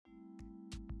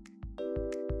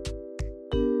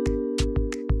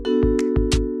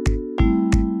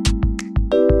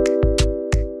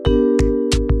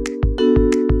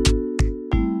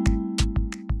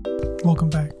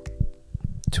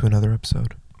to another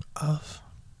episode of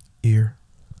Ear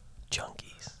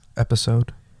Junkies.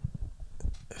 Episode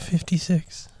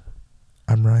 56.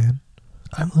 I'm Ryan.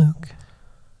 I'm Luke.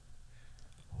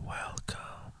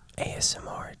 Welcome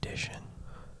ASMR edition.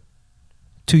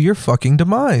 to your fucking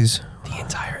demise. The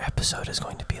entire episode is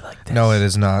going to be like this. No, it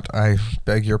is not. I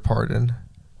beg your pardon.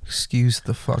 Excuse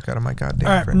the fuck out of my goddamn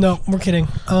All right, French. no, we're kidding.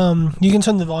 You can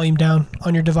turn the volume down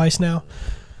on your device now.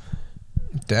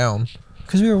 Down.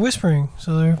 Because we were whispering,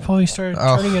 so they probably started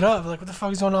Oh. turning it up. Like, what the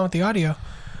fuck is going on with the audio?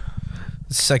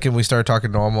 The second we start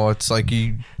talking normal, it's like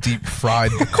you deep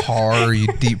fried the car, you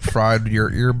deep fried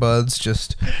your earbuds,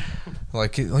 just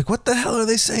like what the hell are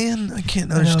they saying? I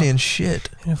can't understand shit.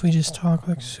 And if we just talk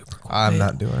like super quiet, I'm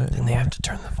not doing it then they anymore. have to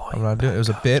turn the volume I'm not doing it. It was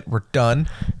a back bit. We're done.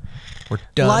 We're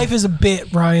done. Life is a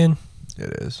bit, Ryan.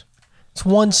 It is. It's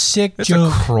one sick It's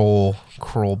joke. a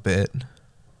cruel bit.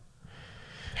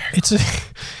 It's a...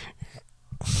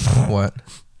 What?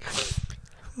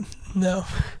 No.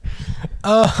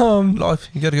 Life.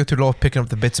 You got to go through life picking up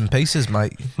the bits and pieces,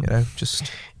 mate. You know,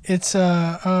 just It's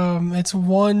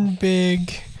one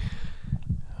big...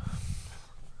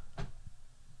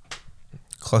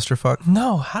 clusterfuck.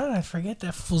 No, how did I forget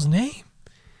that fool's name?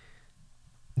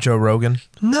 Joe Rogan,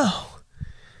 No.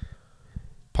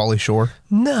 Pauly Shore,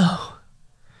 No.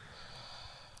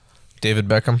 David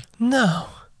Beckham, No.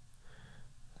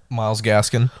 Miles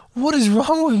Gaskin, What is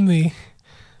wrong with me?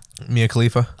 Mia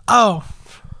Khalifa, Oh,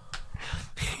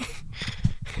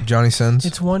 Johnny Sins,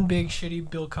 it's one big shitty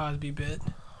Bill Cosby bit.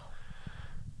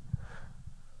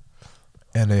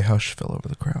 and a hush fell over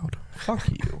the crowd. Fuck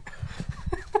you.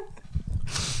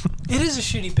 It is a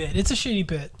shitty bit. It's a shitty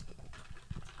bit.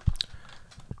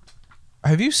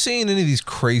 Have you seen any of these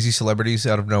crazy celebrities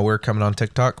out of nowhere coming on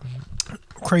TikTok?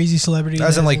 Crazy celebrity.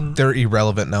 As in, like, they're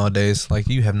irrelevant nowadays. Like,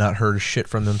 you have not heard shit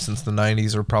from them since the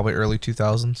 90s or probably early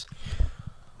 2000s.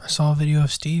 I saw a video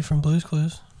of Steve from Blue's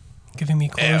Clues giving me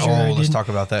closure. Let's talk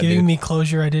about that, Giving dude. me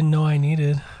closure I didn't know I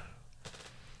needed.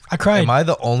 I cried. Am I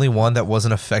the only one that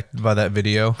wasn't affected by that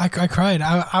video? I cried.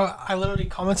 I literally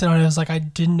commented on it. I was like, I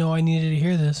didn't know I needed to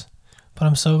hear this, but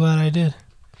I'm so glad I did.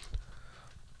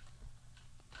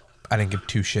 I didn't give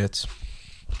two shits.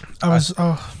 I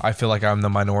I feel like I'm the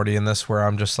minority in this where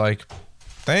I'm just like,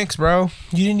 thanks, bro.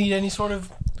 You didn't need any sort of...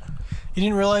 You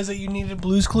didn't realize that you needed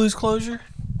Blue's Clues closure?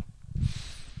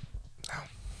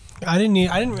 No. I didn't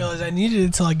realize I needed it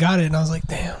until I got it, and I was like,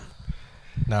 damn.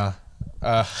 Nah.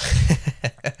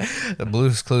 The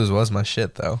Blue's Clues was my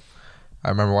shit, though. I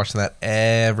remember watching that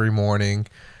every morning.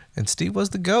 And Steve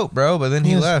was the GOAT, bro, but then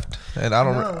he Yes. left. And I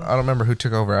don't remember who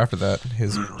took over after that.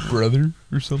 His brother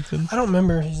or something. I don't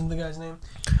remember the guy's name.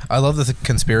 I love the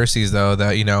conspiracies, though,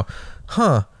 that,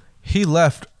 he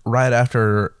left right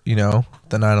after, the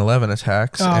 9/11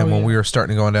 attacks and when we were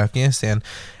starting to go into Afghanistan.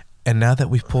 And now that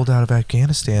we've pulled out of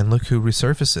Afghanistan, look who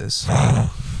resurfaces.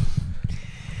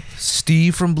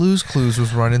 Steve from Blue's Clues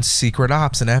was running secret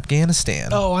ops in Afghanistan.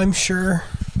 Oh, I'm sure.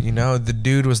 The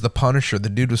dude was the Punisher. The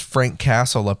dude was Frank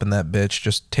Castle up in that bitch,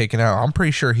 just taken out. I'm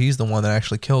pretty sure he's the one that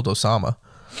actually killed Osama.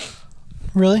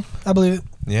 Really? I believe it.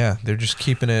 Yeah, they're just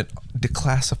keeping it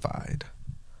declassified.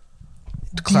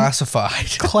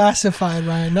 Declassified. Classified,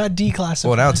 Ryan, not declassified.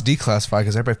 Well, now it's declassified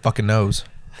because everybody fucking knows.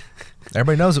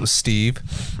 Everybody knows it was Steve.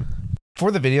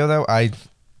 For the video, though, I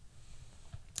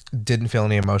didn't feel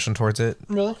any emotion towards it.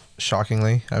 Really?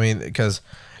 Shockingly. I mean, because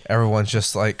everyone's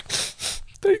just like,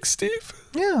 thanks, Steve.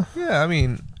 Yeah. Yeah, I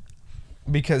mean,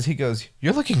 because he goes,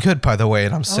 you're looking good, by the way.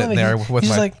 And I'm sitting there with he's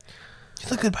my... like, you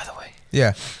look good, by the way.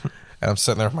 Yeah. And I'm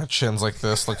sitting there with my chins like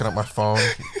this, looking at my phone,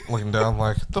 looking down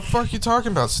like, the fuck you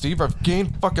talking about, Steve? I've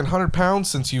gained fucking 100 pounds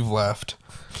since you've left.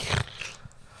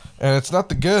 And it's not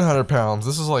the good 100 pounds.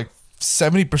 This is like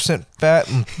 70%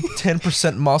 fat and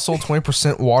 10% muscle,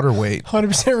 20% water weight.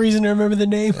 100% reason to remember the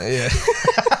name. Yeah.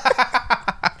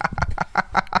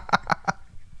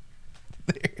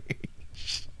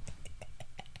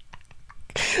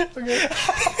 Okay.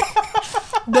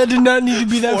 That did not need to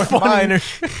be that Fort funny. Minor.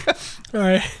 All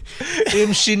right. M.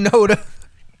 Shinoda.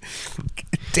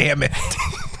 Damn it.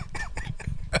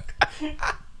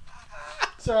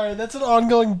 Sorry, that's an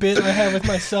ongoing bit I have with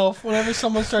myself. Whenever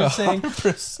someone starts saying,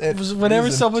 100% whenever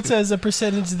reason someone to- says a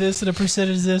percentage this and a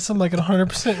percentage this, I'm like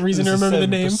 100% reason to This is remember the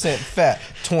name. 7% fat,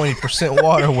 20%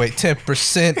 water weight,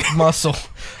 10% muscle,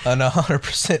 and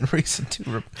 100% reason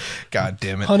to... God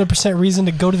damn it. 100% reason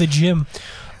to go to the gym.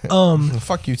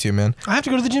 Fuck you too, man. I have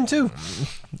to go to the gym too.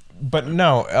 But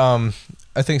no,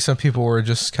 I think some people were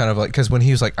just kind of like... Because when he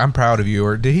was like, I'm proud of you,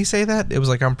 or did he say that? It was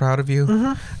like, I'm proud of you. Mm-hmm.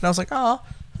 And I was like, oh,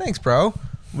 thanks, bro.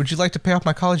 Would you like to pay off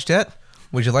my college debt?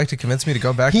 Would you like to convince me to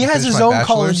go back He and has finish his my own bachelor's?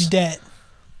 college debt.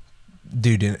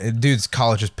 Dude's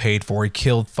college is paid for. He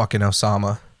killed fucking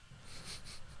Osama.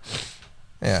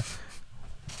 Yeah.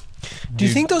 Do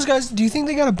you think those guys? Do you think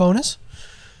they got a bonus?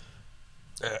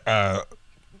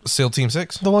 SEAL Team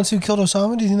 6? The ones who killed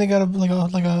Osama. Do you think they got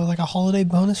a holiday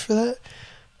bonus for that?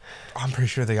 I'm pretty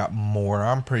sure they got more.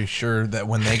 I'm pretty sure that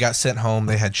when they got sent home,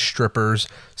 they had strippers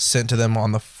sent to them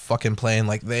on the fucking plane.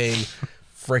 Like they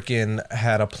freaking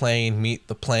had a plane meet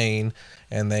the plane,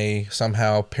 and they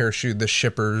somehow parachuted the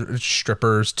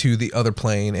strippers to the other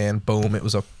plane, and boom, it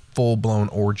was a full blown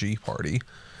orgy party.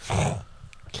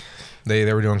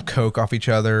 They were doing coke off each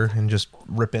other and just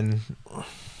ripping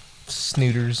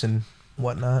snooters and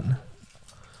whatnot.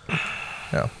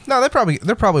 Yeah. No,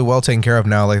 they're probably well taken care of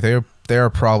now. Like they're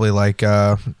probably like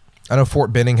I know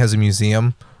Fort Benning has a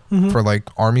museum for like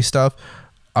army stuff.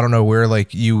 I don't know where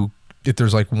if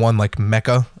there's like one like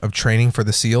mecca of training for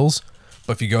the SEALs,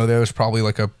 but if you go there's probably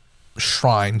like a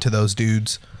shrine to those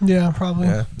dudes. Yeah, probably.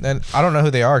 Yeah. And I don't know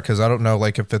who they are because I don't know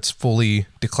like if it's fully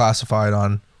declassified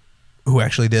on who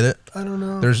actually did it. I don't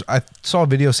know. I saw a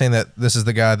video saying that this is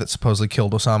the guy that supposedly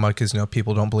killed Osama because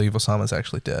people don't believe Osama's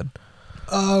actually dead.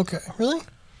 Okay. Really?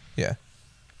 Yeah.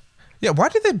 Yeah, why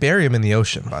did they bury him in the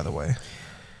ocean, by the way?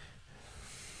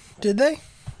 Did they?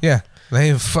 Yeah.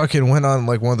 They fucking went on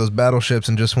like one of those battleships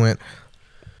and just went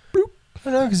boop. I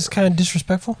don't know, because it's kind of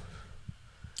disrespectful.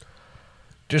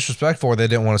 Disrespectful, or they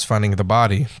didn't want us finding the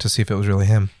body to see if it was really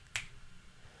him.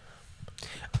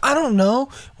 I don't know.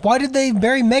 Why did they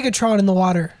bury Megatron in the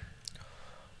water?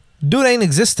 Dude ain't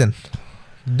existing.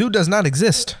 Dude does not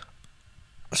exist.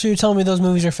 So you're telling me those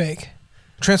movies are fake?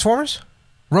 Transformers?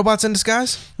 Robots in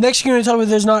disguise? Next you're going to tell me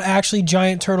there's not actually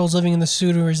giant turtles living in the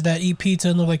sewers that eat pizza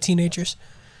and look like teenagers.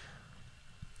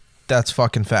 That's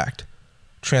fucking fact.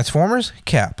 Transformers?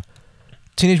 Cap.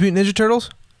 Teenage Mutant Ninja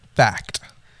Turtles? Fact.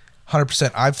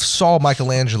 100%. I've saw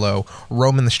Michelangelo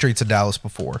roaming the streets of Dallas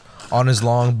before on his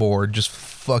longboard, just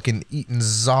fucking eating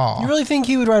zaw. You really think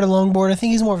he would ride a longboard? I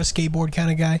think he's more of a skateboard kind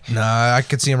of guy. Nah, I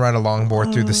could see him ride a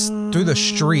longboard through the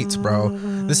streets, bro.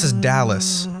 This is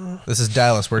Dallas. This is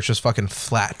Dallas where it's just fucking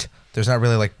flat. There's not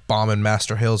really like bombing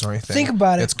Master Hills or anything. Think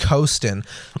about it. It's coasting.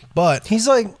 But he's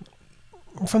like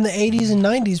from the 80s and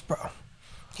 90s, bro.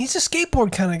 He's a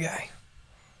skateboard kind of guy.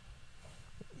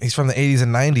 He's from the 80s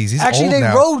and 90s. He's actually old they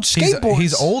now. rode skateboards.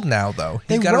 He's old now though.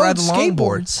 He's they got to ride the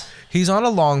longboard. Skateboards. He's on a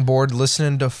longboard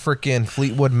listening to freaking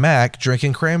Fleetwood Mac,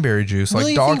 drinking cranberry juice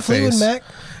really, like you think Fleetwood Dogface. Mac?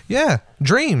 Yeah,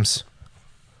 Dreams.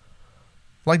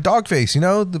 Like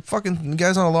Dogface, the fucking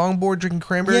guy's on a longboard drinking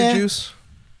cranberry juice.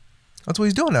 That's what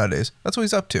he's doing nowadays. That's what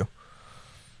he's up to.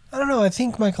 I don't know. I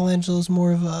think Michelangelo's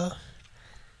more of a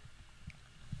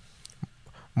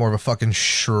fucking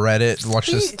shred it. Watch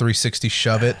this 360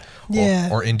 shove it. Yeah.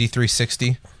 Or Indie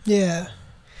 360. Yeah.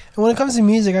 And when it comes to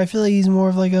music, I feel like he's more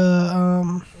of like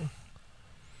a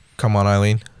Come on,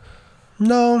 Eileen.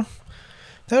 No.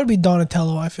 That would be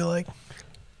Donatello, I feel like.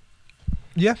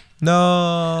 Yeah.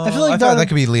 No. I feel like that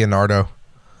could be Leonardo.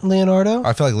 Leonardo?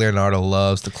 I feel like Leonardo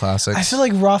loves the classics. I feel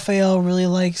like Raphael really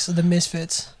likes the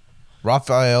Misfits.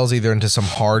 Raphael's either into some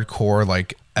hardcore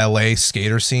like LA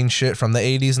skater scene shit from the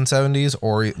 80s and 70s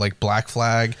or like Black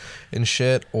Flag and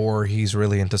shit, or he's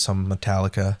really into some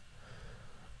Metallica.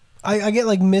 I get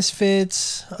like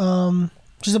Misfits,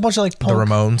 just a bunch of like punk. The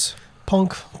Ramones.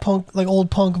 Punk, like old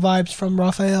punk vibes from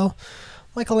Raphael.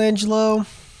 Michelangelo.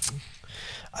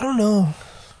 I don't know.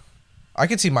 I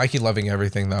could see Mikey loving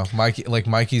everything though.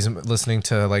 Mikey's listening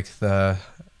to like the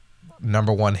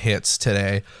 #1 hits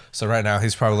today. So right now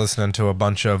he's probably listening to a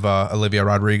bunch of Olivia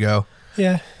Rodrigo.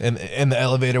 Yeah. In the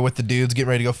elevator with the dudes getting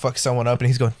ready to go fuck someone up, and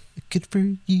he's going, "Good for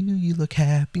you. You look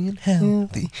happy and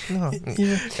healthy."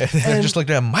 Yeah. And I just looked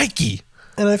at Mikey.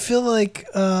 And I feel like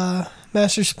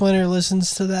Master Splinter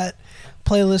listens to that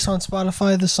playlist on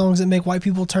Spotify, the songs that make white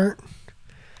people turn.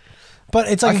 But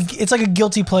it's like a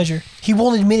guilty pleasure. He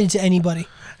won't admit it to anybody.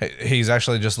 He's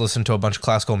actually just listened to a bunch of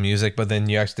classical music, but then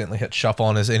you accidentally hit shuffle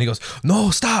on his, and he goes,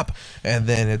 "No, stop!" And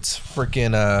then it's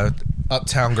freaking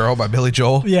 "Uptown Girl" by Billy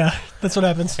Joel. Yeah, that's what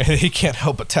happens. And he can't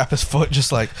help but tap his foot,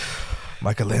 just like,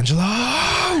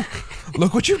 "Michelangelo,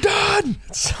 look what you've done!"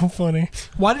 It's so funny.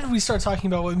 Why did we start talking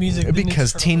about what music?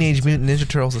 Because Teenage Mutant Ninja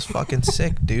Turtles is fucking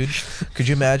sick, dude. Could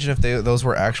you imagine if those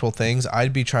were actual things?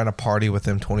 I'd be trying to party with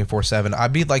them 24/7.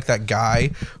 I'd be like that guy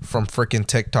from freaking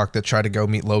TikTok that tried to go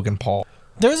meet Logan Paul.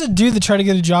 There was a dude that tried to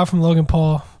get a job from Logan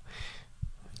Paul.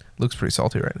 Looks pretty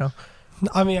salty right now.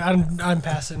 I mean, I'm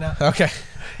past it now. Okay.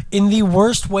 In the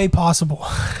worst way possible.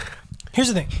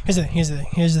 Here's the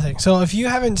thing. So if you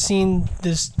haven't seen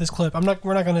this clip,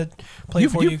 we're not gonna play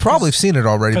it for you. You've probably seen it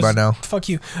already by now. Fuck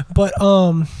you. But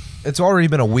it's already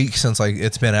been a week since like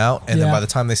it's been out, and then Yeah. by the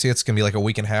time they see it, it's gonna be like a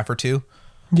week and a half or two.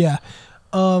 Yeah.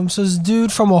 So this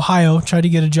dude from Ohio tried to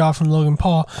get a job from Logan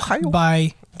Paul Ohio?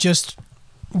 by just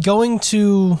going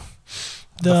to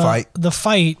the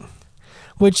fight,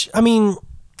 which, I mean,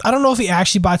 I don't know if he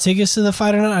actually bought tickets to the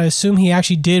fight or not. I assume he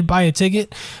actually did buy a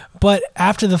ticket, but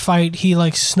after the fight, he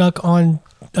like snuck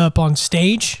up on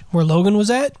stage where Logan was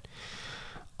at,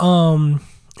 and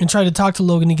tried to talk to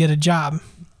Logan to get a job.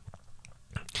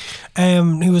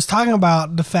 And he was talking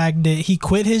about the fact that he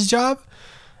quit his job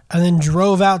and then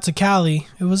drove out to Cali.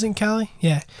 It was in Cali?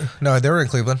 Yeah. No, they were in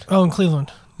Cleveland. Oh, in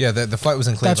Cleveland. Yeah, the fight was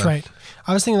in Cleveland. That's right.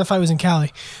 I was thinking the fight was in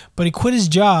Cali. But he quit his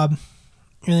job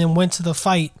and then went to the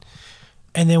fight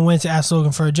and then went to ask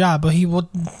Logan for a job. But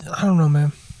I don't know,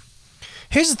 man.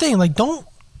 Here's the thing. Like, don't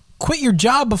quit your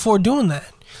job before doing that.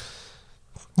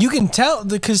 You can tell,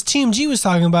 because TMG was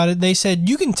talking about it. They said,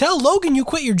 you can tell Logan you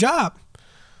quit your job.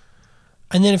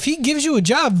 And then if he gives you a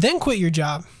job, then quit your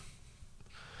job.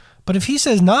 But if he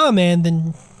says, nah, man,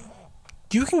 then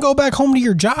you can go back home to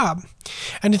your job.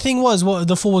 And the thing was,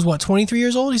 the fool was 23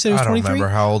 years old? He said he was 23? I don't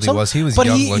remember how old he was. He was but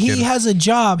young he looking. He has a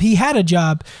job. He had a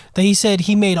job that he said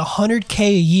he made $100K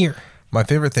a year. My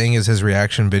favorite thing is his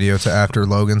reaction video to after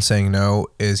Logan saying no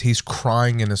is he's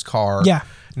crying in his car. Yeah.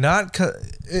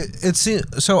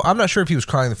 So I'm not sure if he was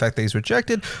crying the fact that he's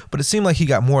rejected, but it seemed like he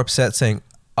got more upset saying,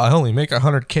 I only make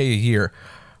 $100K a year.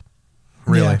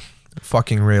 Really? Yeah.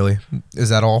 Fucking really? Is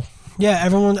that all? Yeah,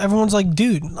 everyone's like,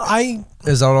 dude,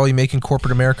 Is that all you make in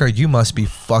corporate America? You must be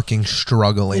fucking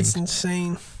struggling. it's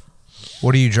insane.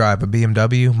 What do you drive? A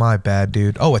BMW? My bad,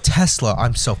 dude. Oh, a Tesla.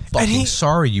 I'm so fucking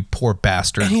sorry, you poor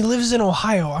bastard. And he lives in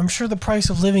Ohio. I'm sure the price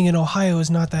of living in Ohio is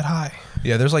not that high.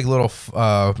 Yeah, there's like little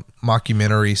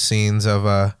mockumentary scenes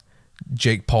of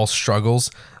Jake Paul's struggles.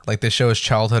 Like they show his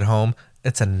childhood home.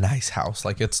 It's a nice house.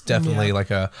 Like it's definitely like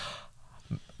a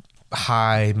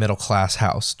high middle class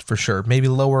house for sure. Maybe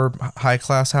lower high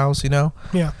class house, you know?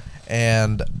 Yeah.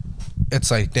 And it's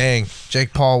like, dang,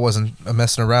 Jake Paul wasn't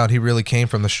messing around. He really came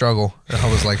from the struggle. And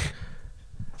I was like,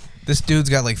 this dude's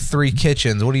got like 3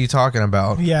 kitchens. What are you talking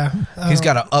about? Yeah. He's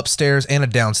got an upstairs and a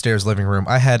downstairs living room.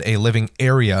 I had a living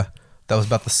area that was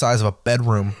about the size of a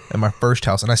bedroom in my first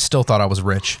house, and I still thought I was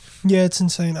rich. Yeah, it's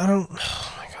insane. Oh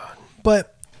my God.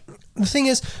 But the thing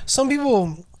is, some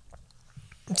people,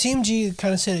 TMG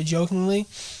kind of said it jokingly,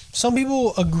 some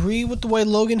people agree with the way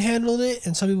Logan handled it,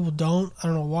 and some people don't. I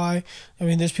don't know why. I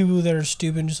mean, there's people that are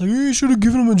stupid and just like, you should have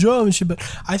given him a job and shit, but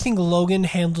I think Logan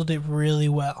handled it really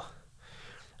well,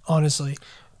 honestly,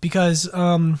 because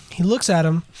he looks at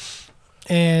him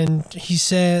and he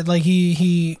said, like,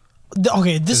 okay,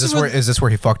 Is this where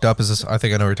he fucked up? Is this? I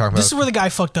think I know what you're talking about. this is where the guy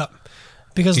fucked up.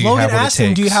 Because Do you Logan have what it asked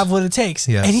him, do you takes? have what it takes?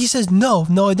 Yes. And he says, no,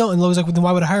 I don't. And Logan's like, well, then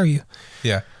why would I hire you?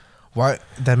 Yeah. Why?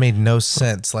 That made no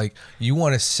sense. Like, you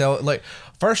want to sell, like,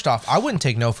 first off, I wouldn't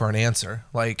take no for an answer.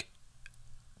 Like,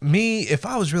 me, if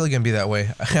I was really going to be that way,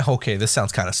 okay, this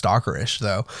sounds kind of stalkerish,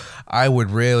 though. I would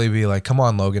really be like, come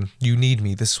on, Logan, you need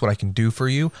me. This is what I can do for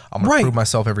you. I'm going to prove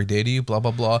myself every day to you, blah,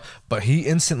 blah, blah. But he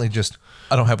instantly just,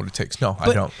 I don't have what it takes. No,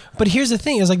 I don't. But here's the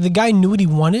thing, is like the guy knew what he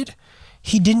wanted.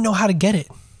 He didn't know how to get it.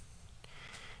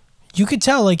 You could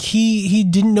tell, like, he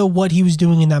didn't know what he was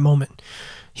doing in that moment.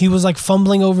 He was like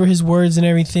fumbling over his words and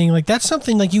everything. Like, that's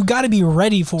something like you got to be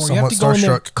ready for. You have to go in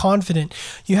there confident.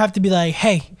 You have to be like,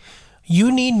 hey, you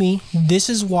need me. This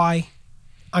is why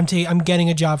I'm getting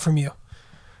a job from you.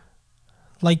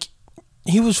 Like,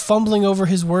 he was fumbling over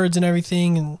his words and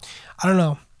everything, and I don't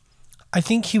know. I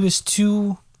think he was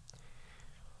too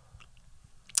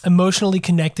emotionally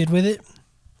connected with it.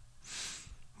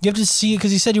 You have to see it,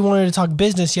 because he said he wanted to talk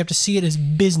business. You have to see it as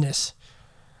business.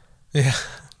 Yeah.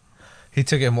 He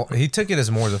took it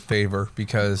as more as a favor,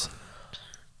 because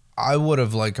I would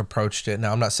have like approached it.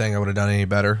 Now, I'm not saying I would have done any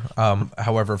better.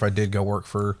 However, if I did go work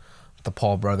for the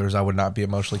Paul brothers, I would not be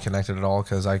emotionally connected at all,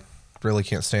 because I really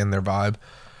can't stand their vibe.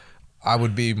 I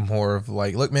would be more of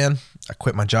like, look, man, I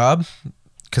quit my job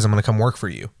because I'm going to come work for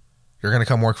you. You're going to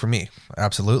come work for me.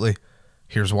 Absolutely.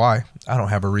 Here's why. I don't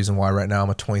have a reason why right now. I'm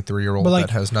a 23-year-old like,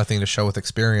 that has nothing to show with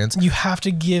experience. You have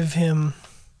to give him...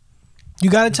 You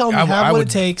got to tell him you have what it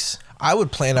takes. I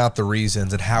would plan out the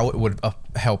reasons and how it would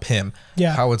help him.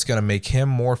 Yeah. How it's going to make him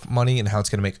more money, and how it's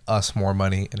going to make us more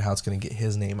money, and how it's going to get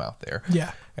his name out there.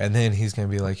 Yeah. And then he's going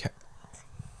to be like,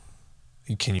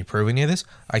 can you prove any of this?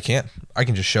 I can't. I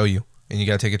can just show you, and you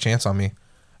got to take a chance on me.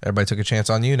 Everybody took a chance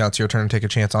on you. Now it's your turn to take a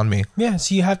chance on me. Yeah,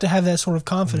 so you have to have that sort of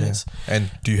confidence. Yeah.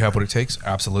 And do you have what it takes?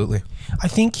 Absolutely. I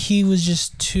think he was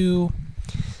just too...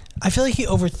 I feel like he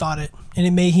overthought it,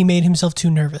 and he made himself too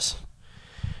nervous.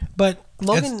 But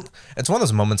Logan... It's one of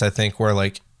those moments, I think, where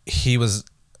like he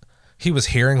he was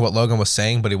hearing what Logan was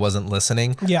saying, but he wasn't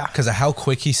listening. Yeah. Because of how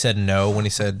quick he said no when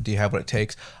he said, "Do you have what it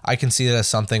takes?" I can see that as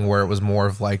something where it was more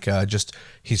of like just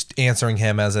he's answering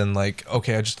him as in like,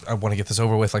 okay, I want to get this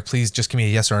over with. Like, please just give me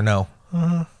a yes or a no.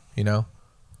 Mm-hmm. You know,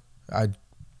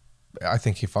 I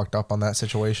think he fucked up on that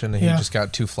situation and he just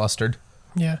got too flustered.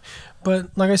 Yeah,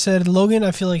 but like I said, Logan,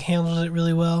 I feel like handled it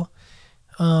really well.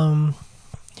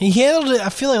 He handled it, I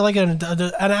feel like an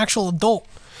actual adult,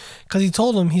 because he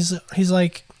told him he's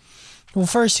like, well,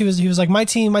 first he was like, my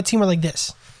team are like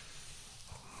this.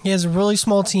 He has a really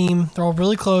small team, they're all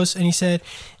really close, and he said,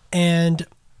 and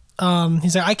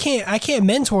he's like, I can't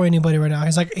mentor anybody right now.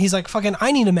 He's like fucking,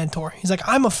 I need a mentor. He's like,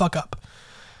 I'm a fuck up,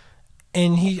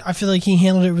 and I feel like he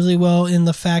handled it really well in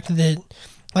the fact that,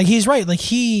 like, he's right, like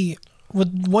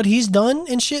with what he's done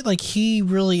and shit, like he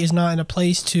really is not in a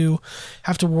place to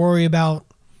have to worry about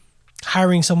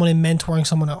hiring someone and mentoring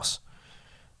someone else.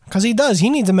 Because he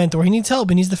needs a mentor. He needs help.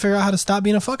 He needs to figure out how to stop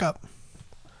being a fuck up.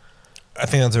 I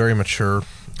think that's very mature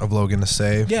of Logan to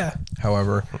say. Yeah.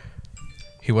 However,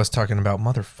 he was talking about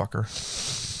motherfucker.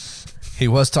 He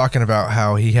was talking about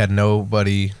how he had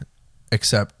nobody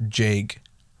except Jake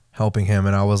helping him,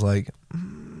 and I was like,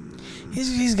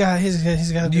 He's got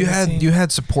you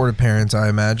had supportive parents, I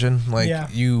imagine. Like, yeah.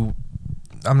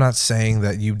 I'm not saying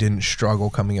that you didn't struggle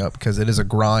coming up, because it is a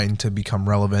grind to become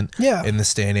relevant in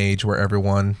this day and age where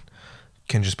everyone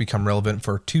can just become relevant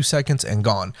for 2 seconds and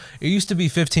gone. It used to be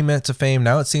 15 minutes of fame.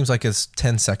 Now it seems like it's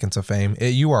 10 seconds of fame.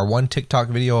 You are one TikTok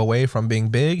video away from being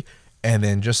big, and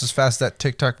then just as fast that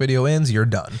TikTok video ends, you're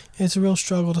done. It's a real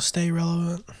struggle to stay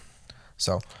relevant.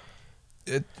 So,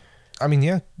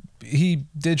 he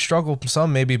did struggle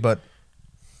some maybe, but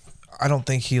I don't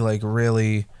think he like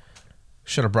really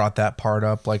should have brought that part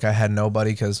up. Like, I had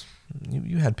nobody, because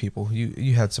you had people,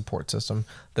 you had support system.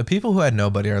 The people who had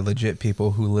nobody are legit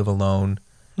people who live alone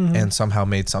and somehow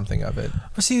made something of it.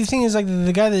 But see, the thing is, like,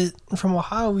 the guy that from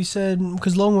Ohio, we said,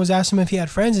 because Logan was asking him if he had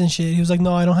friends and shit, he was like,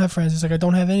 no, I don't have friends. He's like, I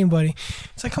don't have anybody.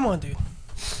 It's like, come on, dude.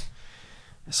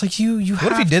 It's like you have.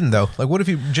 What if he didn't though? Like, what if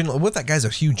that guy's a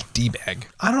huge D-bag?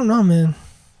 I don't know, man.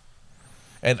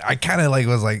 And I kind of like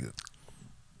was like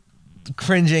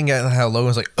cringing at how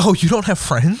Logan's like, "Oh, you don't have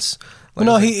friends?" Like,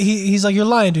 no, he's like, you're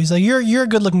lying, dude. He's like, you're a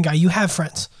good looking guy. You have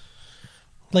friends.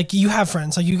 Like, you have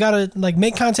friends. Like, you gotta like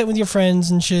make content with your friends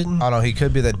and shit. I don't know. He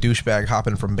could be that douchebag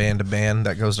hopping from band to band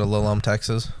that goes to Lil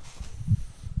Texas.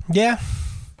 Yeah.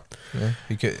 Yeah,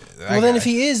 he could. Well, then if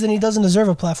he is, then he doesn't deserve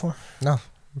a platform. No,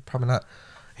 probably not.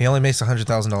 He only makes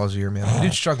 $100,000 a year, man.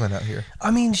 Dude's struggling out here.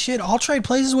 I mean, shit. I'll trade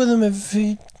places with him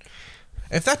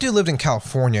If that dude lived in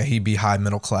California, he'd be high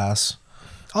middle class.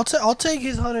 I'll take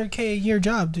his $100K a year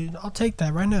job, dude. I'll take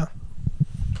that right now.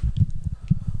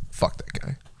 Fuck that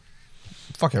guy.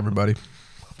 Fuck everybody.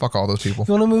 Fuck all those people.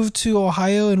 You want to move to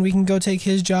Ohio and we can go take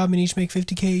his job and each make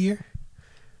 $50K a year?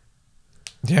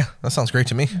 Yeah, that sounds great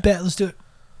to me. Bet. Let's do it.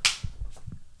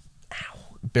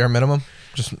 Ow. Bare minimum?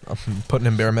 Just putting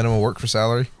in bare minimum work for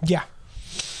salary? Yeah.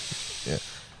 Yeah.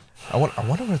 I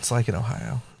wonder what it's like in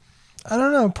Ohio. I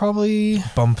don't know. Probably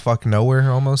bumfuck nowhere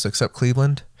almost, except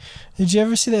Cleveland. Did you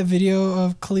ever see that video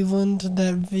of Cleveland?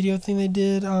 That video thing they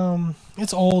did.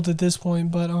 It's old at this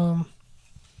point, but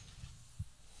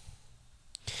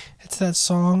it's that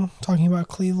song talking about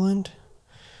Cleveland.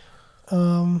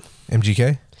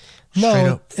 MGK. No, straight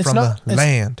up it's from not. the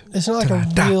land. It's not like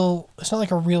a real. It's not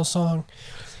like a real song.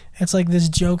 It's like this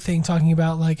joke thing talking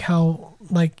about like how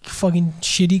like fucking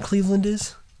shitty Cleveland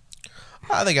is.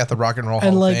 They got the Rock and Roll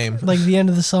and Hall like, of Fame. Like the end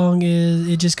of the song is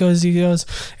it just goes. He goes,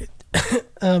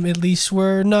 at least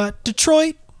we're not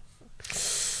Detroit.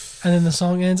 And then the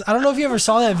song ends. I don't know if you ever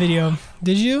saw that video.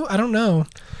 Did you? I don't know.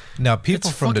 Now people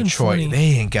It's from fucking Detroit, funny.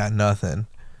 they ain't got nothing.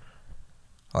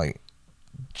 Like,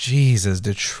 Jesus,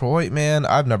 Detroit, man.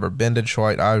 I've never been to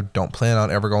Detroit. I don't plan on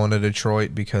ever going to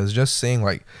Detroit because just seeing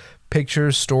like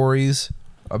pictures, stories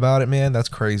about it, man, that's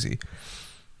crazy.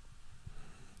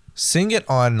 Seeing it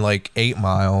on like 8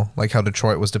 Mile, like how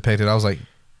Detroit was depicted, I was like,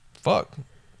 fuck.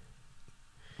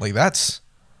 Like that's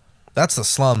the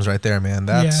slums right there, man.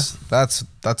 That's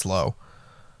low.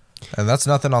 And that's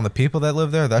nothing on the people that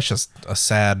live there. That's just a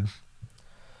sad.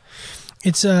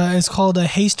 It's called a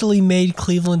hastily made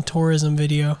Cleveland tourism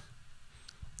video.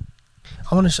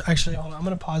 I want to actually hold on. I'm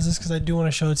gonna pause this because I do want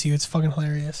to show it to you. It's fucking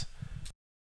hilarious.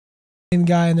 And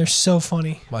guy, and they're so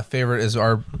funny. My favorite is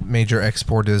our major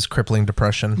export is crippling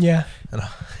depression. Yeah.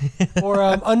 Or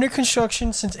under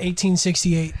construction since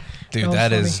 1868. Dude,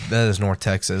 that is North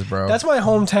Texas, bro. That's my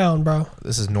hometown, bro.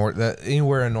 This is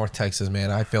anywhere in North Texas,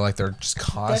 man. I feel like they're just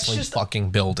constantly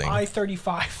fucking building.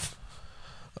 I-35.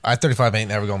 I-35 ain't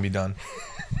never gonna be done.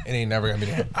 It ain't never gonna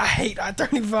be done. I hate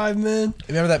I-35, man.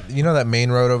 Remember that? You know that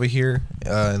main road over here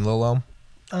in Lil Elm?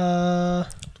 Huh?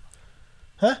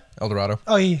 El Dorado.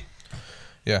 Oh, yeah.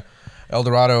 Yeah, El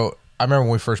Dorado. I remember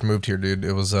when we first moved here, dude.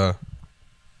 It was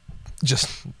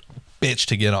just bitch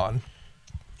to get on.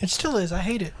 It still is. I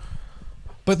hate it.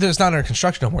 But there's not under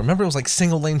construction no more. Remember, it was like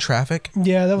single lane traffic.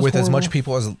 Yeah, that was with horrible. as much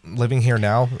people as living here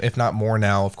now, if not more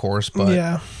now, of course. But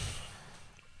yeah,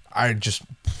 and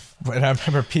I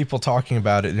remember people talking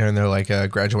about it during their like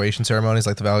graduation ceremonies.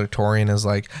 Like the valedictorian is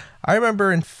like, I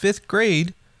remember in 5th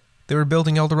grade they were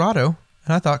building El Dorado,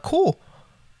 and I thought, cool,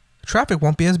 traffic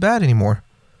won't be as bad anymore.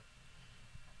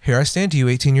 Here I stand to you,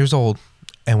 18 years old,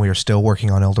 and we are still working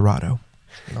on El Dorado.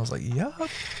 And I was like, yep.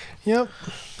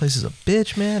 Place is a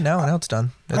bitch, man. Now it's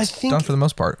done. It's done for the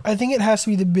most part. I think it has to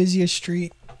be the busiest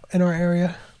street in our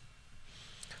area.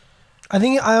 I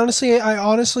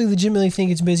honestly legitimately think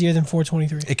it's busier than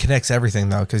 423. It connects everything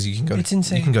though, because you can go. It's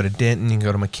insane. You can go to Denton. You can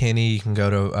go to McKinney. You can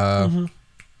go to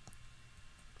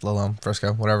Lil Elm,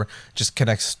 Frisco, whatever. Just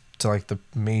connects to like the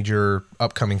major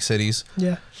upcoming cities.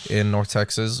 Yeah. In North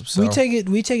Texas. So. We take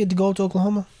it to go up to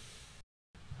Oklahoma.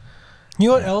 You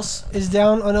know what else is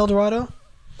down on El Dorado?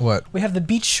 What? We have the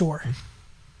beach shore.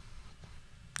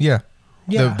 Yeah.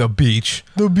 Yeah. The beach.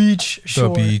 The beach shore.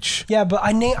 The beach. Yeah, but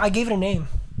I gave it a name.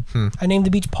 I named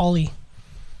the beach Polly.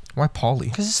 Why Polly?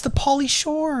 Because it's the Polly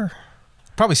Shore.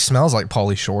 Probably smells like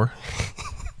Polly Shore.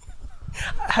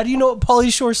 How do you know what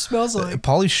Polly Shore smells like?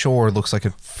 Polly Shore looks like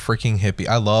a freaking hippie.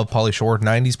 I love Polly Shore.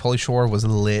 90s Polly Shore was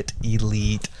lit,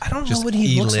 elite. I don't know what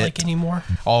he looks like anymore.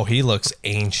 Oh, he looks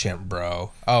ancient,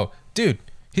 bro. Oh, dude,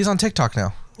 he's on TikTok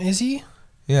now. Is he?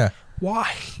 Yeah.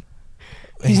 Why?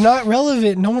 He's not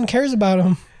relevant. No one cares about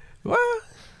him. Well,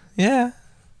 yeah.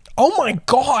 Oh my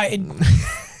God.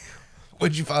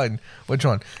 What'd you find? Which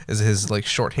one? Is it his like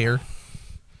short hair?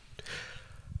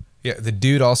 Yeah, the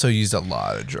dude also used a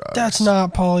lot of drugs. That's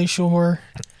not Polly Shore.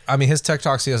 I mean, his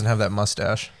TikToks, he doesn't have that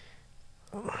mustache.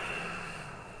 That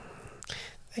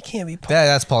can't be Polly.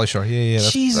 That's Polly Shore. Yeah.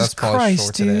 Jesus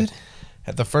Christ, dude.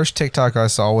 At the first TikTok I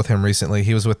saw with him recently,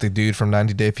 he was with the dude from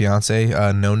 90 Day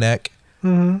Fiancé, No Neck.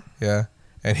 Mm-hmm. Yeah.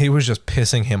 And he was just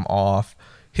pissing him off.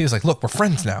 He was like, look, we're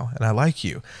friends now, and I like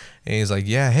you. And he's like,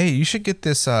 yeah, hey, you should get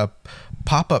this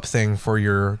pop-up thing for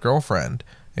your girlfriend.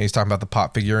 And he's talking about the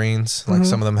pop figurines. Like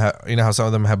some of them have, you know how some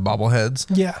of them have bobbleheads?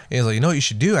 Yeah. And he's like, you know what you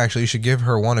should do, actually? You should give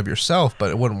her one of yourself, but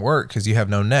it wouldn't work because you have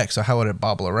no neck, so how would it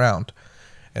bobble around?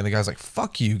 And the guy's like,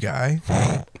 fuck you, guy.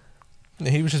 And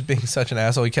he was just being such an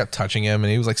asshole. He kept touching him,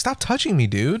 and he was like, stop touching me,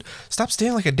 dude. Stop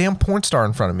standing like a damn porn star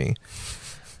in front of me.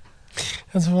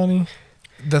 That's funny.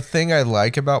 The thing I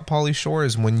like about Pauly Shore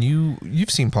is when you've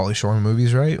seen Pauly Shore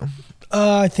movies, right?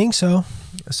 I think so.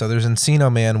 So there's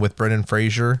Encino Man with Brendan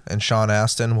Fraser and Sean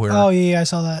Astin, where I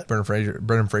saw that.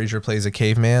 Brendan Fraser plays a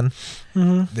caveman.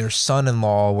 Mm-hmm. Their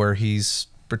son-in-law, where he's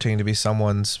pretending to be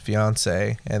someone's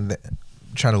fiance and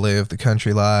trying to live the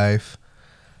country life.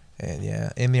 And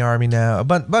yeah, in the army now. A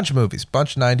bunch of movies,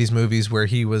 bunch of 90s movies where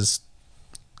he was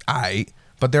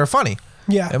but they were funny.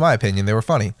 Yeah. In my opinion, they were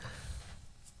funny.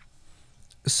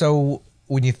 So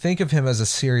when you think of him as a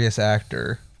serious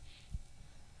actor,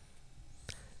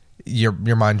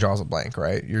 your mind draws a blank,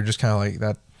 right? You're just kind of like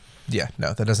that. Yeah,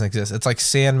 no, that doesn't exist. It's like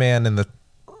Sandman in the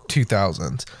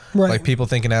 2000s. Right. Like people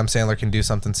thinking Adam Sandler can do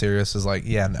something serious is like,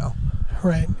 yeah, no.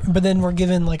 Right. But then we're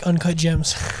given like Uncut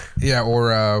Gems. Yeah,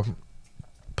 or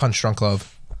Punch Drunk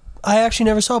Love. I actually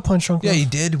never saw Punch Drunk Love. Yeah, you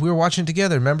did. We were watching it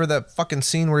together. Remember that fucking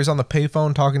scene where he's on the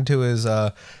payphone talking to his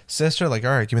sister? Like,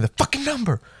 all right, give me the fucking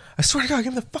number. I swear to God,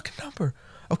 give me the fucking number.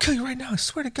 I'll kill you right now. I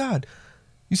swear to God.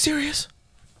 You serious?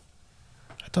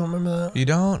 I don't remember that. You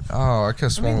don't? Oh, I could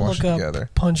have sworn we watched it together.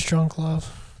 Punch Drunk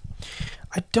Love.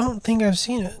 I don't think I've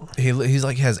seen it. He's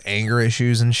like has anger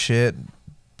issues and shit,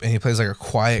 and he plays like a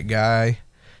quiet guy.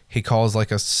 He calls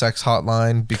like a sex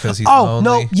hotline because he's lonely.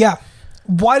 No, yeah.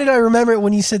 Why did I remember it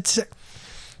when you said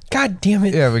God damn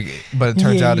it. Yeah, but it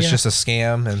turns out it's just a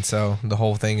scam, and so the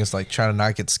whole thing is like trying to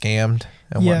not get scammed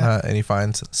and whatnot, and he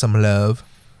finds some love.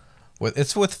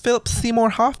 It's with Philip Seymour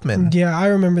Hoffman. Yeah, I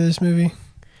remember this movie.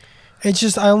 It's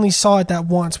just I only saw it that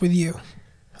once with you.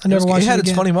 I never watched it again. It had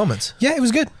its funny moments. Yeah, it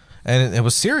was good. And it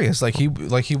was serious. Like he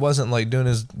wasn't like doing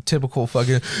his typical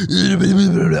fucking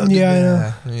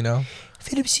yeah, you know.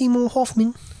 Philip Seymour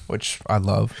Hoffman, which I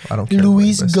love. I don't care.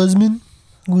 Luis Guzman,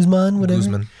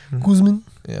 whatever. Guzman.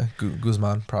 Yeah,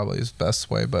 Guzman probably is the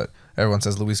best way, but everyone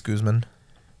says Luis Guzman.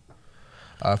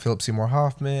 Philip Seymour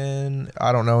Hoffman.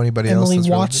 I don't know anybody else. Emily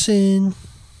Watson. Really,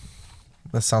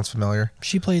 that sounds familiar.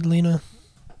 She played Lena.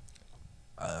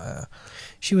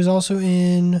 She was also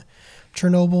in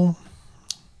Chernobyl.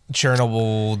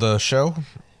 Chernobyl, the show?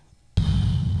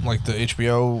 like the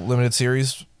HBO limited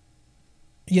series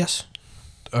Yes.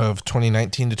 of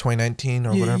 2019 to 2019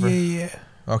 or Yeah, whatever? Yeah.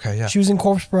 Okay, yeah. She was in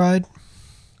Corpse Bride.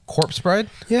 Corpse Bride?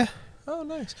 Yeah. Oh,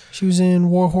 nice. She was in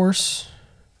War Horse.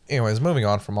 Anyways, moving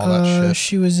on from all that shit.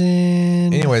 She was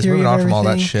in. Anyways, Theory moving of on from all that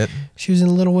Everything. shit. She was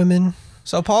in Little Women.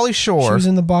 So Pauly She Shore was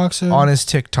in The Boxer. on his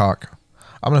TikTok.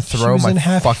 I'm gonna throw was my in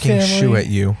Happy fucking Family. shoe at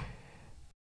you.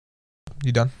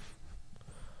 You done?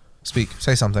 Speak.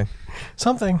 Say something.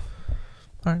 Something.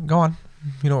 All right, go on.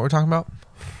 You know what we're talking about?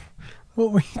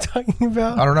 What were you talking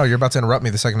about? I don't know. You're about to interrupt me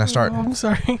the second I start. Oh, I'm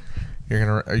sorry. You're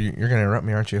gonna interrupt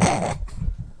me, aren't you?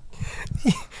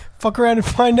 Fuck around and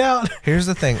find out. Here's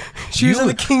the thing. She was in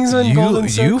the Kingsman Golden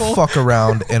Circle. You fuck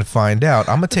around and find out.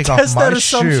 I'm gonna take off Test my that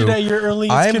assumption shoe. at your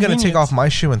earliest I am gonna take convenience. off my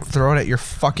shoe and throw it at your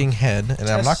fucking head, and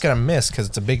I'm not Test- gonna miss because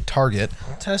it's a big target.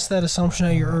 Test that assumption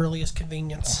at your earliest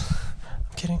convenience.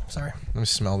 I'm kidding. Sorry. Let me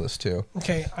smell this too.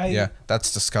 Okay. Yeah,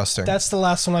 that's disgusting. That's the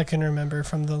last one I can remember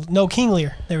from the. No, King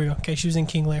Lear. There we go. Okay, she was in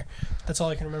King Lear. That's all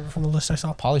I can remember from the list I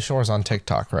saw. Pauly Shore's on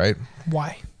TikTok, right?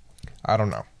 Why? I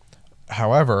don't know.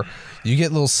 However, you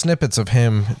get little snippets of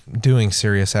him doing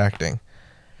serious acting.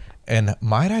 And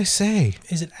might I say,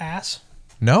 Is it ass?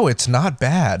 no, it's not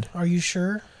bad. Are you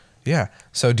sure? Yeah.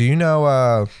 So do you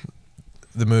know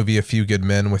the movie A Few Good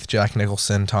Men with Jack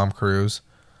Nicholson, Tom Cruise?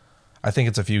 I think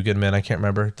it's A Few Good Men. I can't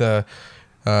remember. The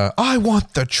I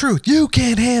want the truth. You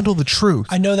can't handle the truth.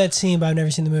 I know that scene, but I've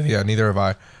never seen the movie. Yeah, neither have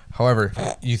I. However,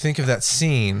 you think of that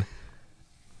scene,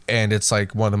 and it's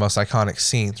like one of the most iconic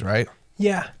scenes, right?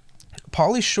 Yeah.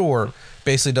 Pauly Shore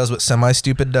basically does what Semi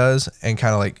Stupid does and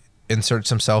kind of like inserts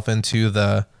himself into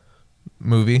the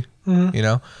movie, you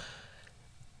know?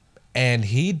 And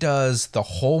he does the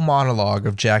whole monologue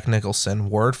of Jack Nicholson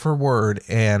word for word.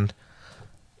 And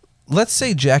let's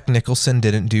say Jack Nicholson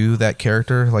didn't do that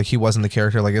character, like he wasn't the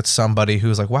character, like it's somebody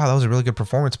who's like, wow, that was a really good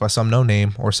performance by some no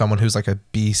name or someone who's like a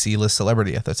B, C list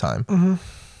celebrity at the time. Mm-hmm.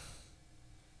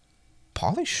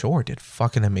 Pauly Shore did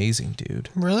fucking amazing, dude.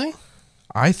 Really?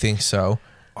 I think so.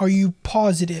 Are you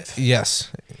positive?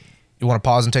 Yes. You want to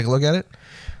pause and take a look at it?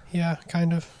 Yeah,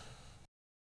 kind of.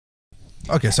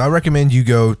 Okay, so I recommend you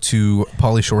go to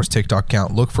Pauly Shore's TikTok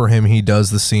account. Look for him. He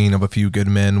does the scene of A Few Good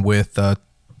Men with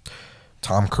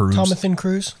Tom Cruise. Thomathan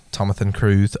Cruise. Thomathan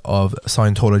Cruise of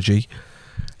Scientology.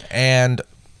 And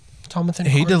Thomathan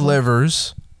he Cruise.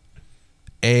 delivers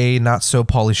a not so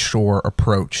Pauly Shore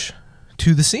approach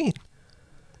to the scene.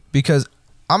 Because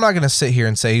I'm not going to sit here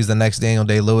and say he's the next Daniel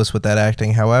Day-Lewis with that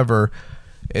acting. However,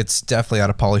 it's definitely out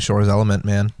of Pauly Shore's element,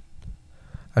 man.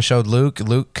 I showed Luke.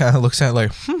 Luke kind of looks at it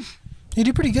like, He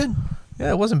did pretty good. yeah,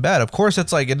 it wasn't bad. Of course,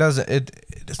 it's like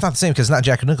it's not the same because it's not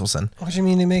Jack Nicholson. Which, I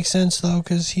mean, it makes sense, though,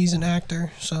 because he's an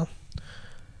actor, so.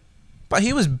 But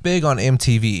he was big on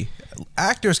MTV.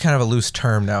 Actor is kind of a loose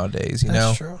term nowadays, you know?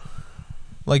 That's true.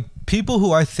 Like, people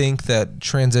who I think that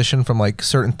transition from, like,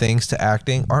 certain things to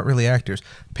acting aren't really actors.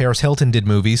 Paris Hilton did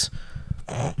movies.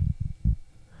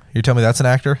 You tell me that's an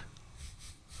actor?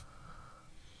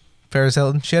 Paris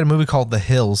Hilton? She had a movie called The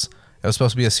Hills. It was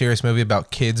supposed to be a serious movie about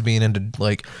kids being into,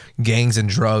 like, gangs and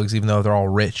drugs, even though they're all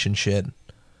rich and shit.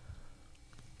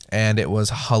 And it was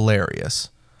hilarious.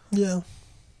 Yeah.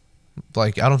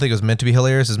 Like, I don't think it was meant to be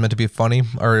hilarious. It was meant to be funny,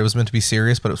 or it was meant to be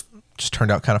serious, but it just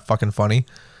turned out kind of fucking funny.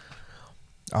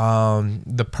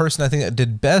 The person I think that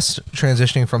did best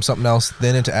transitioning from something else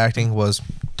then into acting was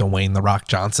Dwayne "The Rock"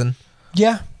 Johnson.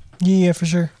 Yeah. Yeah, for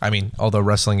sure. I mean, although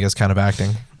wrestling is kind of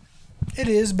acting. It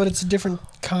is, but it's a different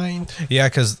kind. Yeah,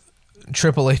 because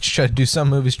Triple H tried to do some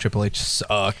movies. Triple H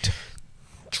sucked.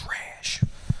 Trash.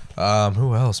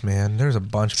 Who else, man? There's a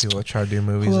bunch of people that try to do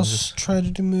movies. Who and else just, tried to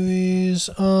do movies?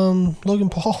 Logan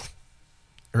Paul.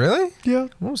 really? Yeah.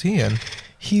 What was he in?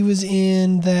 He was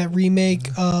in that remake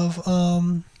of,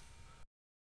 I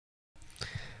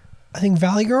think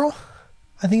Valley Girl?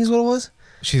 I think is what it was.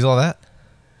 She's all that?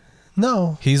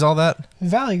 No. He's all that?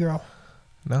 Valley Girl.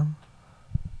 No.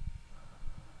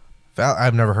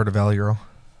 I've never heard of Valley Girl.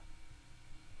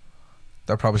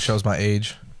 That probably shows my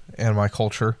age and my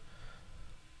culture.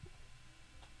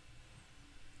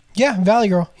 Yeah, Valley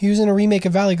Girl. He was in a remake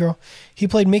of Valley Girl. He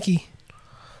played Mickey.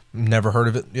 Never heard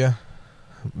of it. Yeah.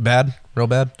 Bad? Real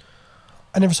bad?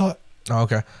 I never saw it. Oh,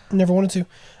 okay. Never wanted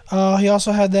to. He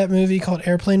also had that movie called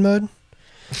Airplane Mode,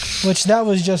 which that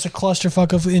was just a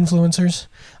clusterfuck of influencers.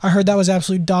 I heard that was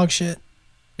absolute dog shit.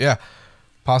 Yeah.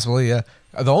 Possibly, yeah.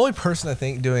 The only person I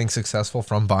think doing successful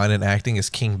from Vine and acting is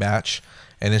King Batch,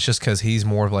 and it's just because he's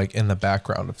more of like in the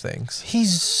background of things.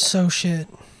 He's so shit.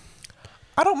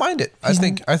 I don't mind it. I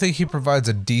think he provides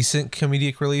a decent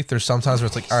comedic relief. There's sometimes where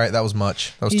it's like, all right, that was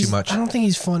much. That was too much. I don't think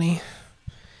he's funny.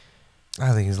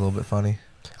 I think he's a little bit funny.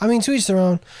 I mean, to each their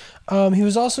own. He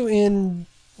was also in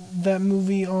that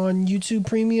movie on YouTube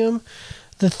Premium,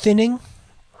 The Thinning.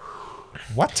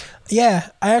 What? Yeah,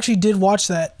 I actually did watch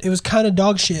that. It was kind of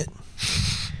dog shit.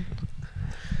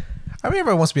 I mean,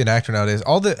 everybody wants to be an actor nowadays.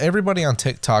 Everybody on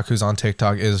TikTok who's on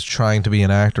TikTok is trying to be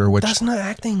an actor, which That's not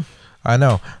acting. I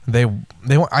know they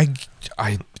want.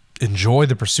 I enjoy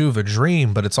the pursuit of a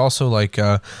dream, but it's also like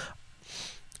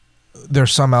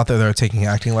there's some out there that are taking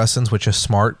acting lessons, which is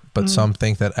smart, but some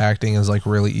think that acting is like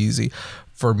really easy.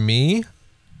 For me,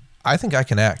 I think I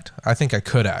can act. I think I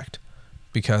could act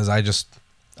because I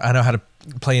know how to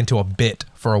play into a bit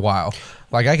for a while.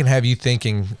 Like I can have you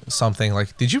thinking something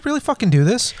like, "Did you really fucking do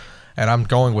this?" And I'm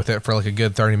going with it for like a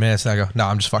good 30 minutes, and I go, "No,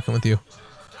 I'm just fucking with you."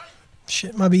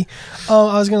 Shit, might be.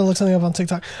 I was gonna look something up on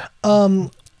TikTok.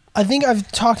 I think I've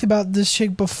talked about this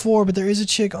chick before, but there is a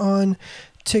chick on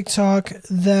TikTok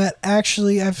that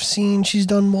actually I've seen. She's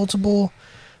done multiple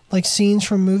like scenes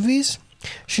from movies.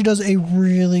 She does a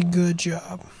really good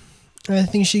job. And I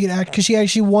think she could act because she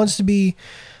actually wants to be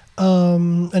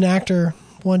an actor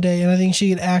one day, and I think she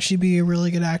could actually be a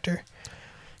really good actor.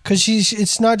 Because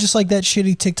it's not just like that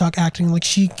shitty TikTok acting. Like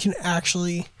she can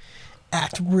actually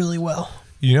act really well.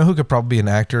 You know who could probably be an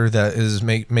actor that is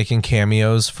making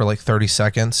cameos for like 30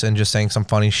 seconds and just saying some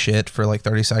funny shit for like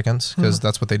 30 seconds? Because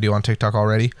that's what they do on TikTok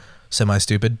already.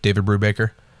 Semi-stupid. David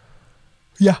Brubaker.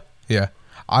 Yeah. Yeah.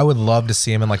 I would love to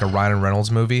see him in like a Ryan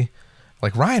Reynolds movie.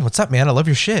 Like, Ryan, what's up, man? I love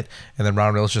your shit. And then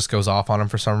Ryan Reynolds just goes off on him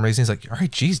for some reason. He's like, all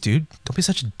right, geez, dude, don't be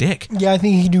such a dick. Yeah, I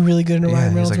think he could do really good in a Ryan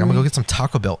Reynolds he's like, I'm going to movie. go get some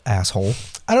Taco Bell, asshole.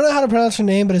 I don't know how to pronounce her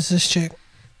name, but it's this chick.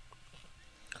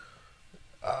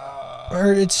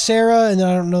 Or it's Sarah, and then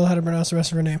I don't know how to pronounce the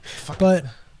rest of her name. But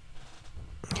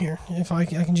here, if I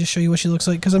can just show you what she looks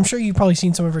like, because I'm sure you've probably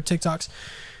seen some of her TikToks.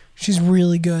 She's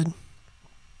really good.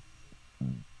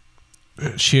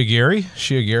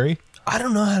 Shiogiri? I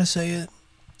don't know how to say it.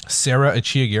 Sarah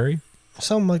Achiagiri?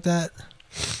 Something like that.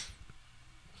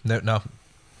 No.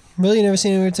 Really? You never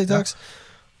seen any of her TikToks?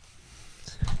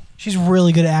 No. She's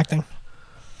really good at acting.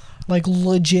 Like,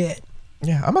 legit.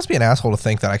 Yeah, I must be an asshole to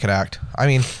think that I could act. I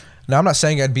mean, now I'm not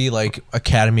saying I'd be like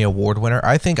Academy Award winner.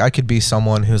 I think I could be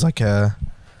someone who's like the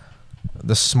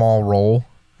small role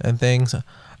and things.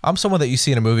 I'm someone that you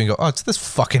see in a movie and go, oh, it's this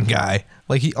fucking guy.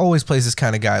 Like, he always plays this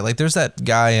kind of guy. Like, there's that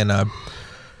guy in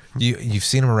you've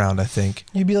seen him around, I think.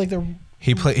 You'd be like the...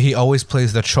 He always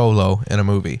plays the cholo in a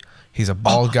movie. He's a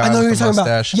bald guy with a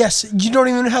mustache. Yes, you don't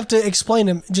even have to explain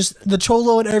him. Just the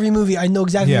cholo in every movie. I know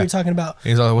exactly what you're talking about.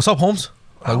 He's like, what's up, Holmes?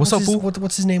 Like, what's up, fool?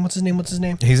 What's his name? What's his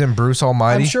name? He's in Bruce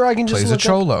Almighty. I'm sure I can just plays look a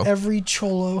cholo. up every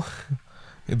cholo.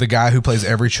 The guy who plays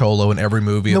every cholo in every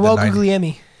movie. Noel of the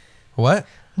Guglielmi. What?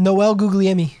 Noel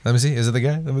Guglielmi. Let me see. Is it the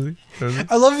guy? Let me see.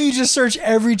 I love if you just search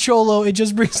every cholo. It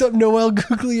just brings up Noel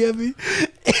Guglielmi.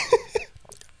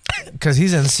 Because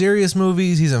he's in serious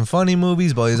movies, he's in funny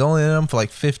movies, but he's only in them for like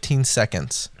 15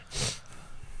 seconds.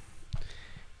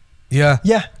 Yeah.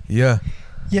 Yeah. Yeah.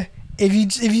 Yeah. If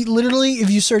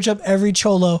you search up every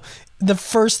cholo, the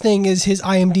first thing is his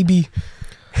IMDb.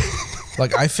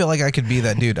 Like, I feel like I could be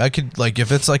that dude. I could, like,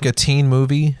 if it's like a teen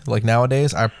movie, like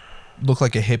nowadays, I look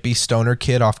like a hippie stoner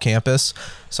kid off campus.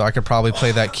 So I could probably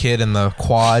play that kid in the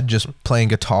quad, just playing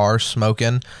guitar,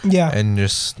 smoking. Yeah. And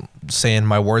just saying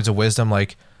my words of wisdom,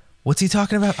 like, what's he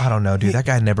talking about? I don't know, dude. That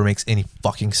guy never makes any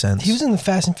fucking sense. He was in the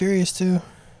Fast and Furious too.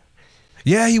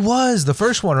 Yeah, he was. The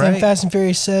first one, right? And Fast and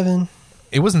Furious 7.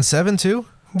 It was in 7 too?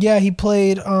 Yeah, he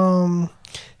played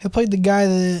the guy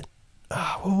that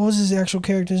what was his actual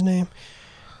character's name?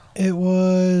 It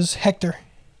was Hector.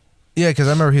 Yeah, because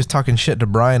I remember he was talking shit to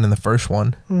Brian in the first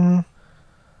one. Mm-hmm.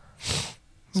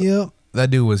 Yep. That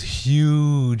dude was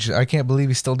huge. I can't believe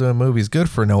he's still doing movies. Good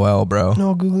for Noel, bro.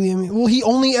 No, Guglielmi. Well, he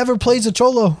only ever plays a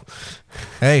cholo.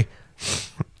 Hey,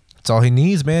 that's all he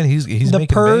needs, man. He's The making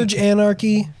Purge, bank.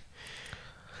 Anarchy.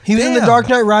 He was in The Damn. Dark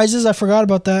Knight Rises. I forgot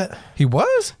about that. He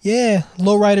was? Yeah,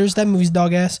 Lowriders. That movie's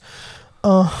dog ass.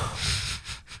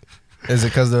 Is it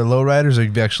because they're lowriders, or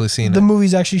you've actually seen The it?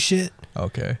 movie's actually shit.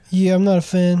 Okay. Yeah, I'm not a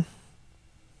fan.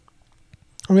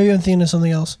 Or maybe I'm thinking of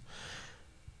something else.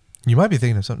 You might be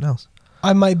thinking of something else.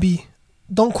 I might be.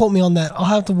 Don't quote me on that. I'll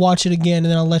have to watch it again,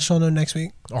 and then I'll let y'all know next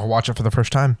week. Or watch it for the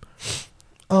first time.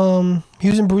 He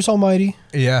was in Bruce Almighty.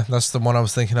 Yeah, that's the one I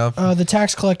was thinking of. The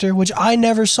Tax Collector, which I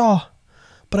never saw,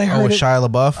 but I heard with it. Shia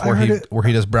LaBeouf, where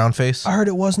he does brown face. I heard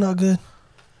it was not good.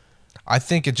 I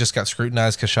think it just got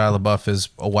scrutinized because Shia LaBeouf is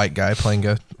a white guy playing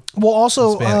a... Well,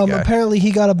 also, Hispanic guy. apparently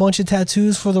he got a bunch of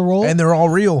tattoos for the role, And they're all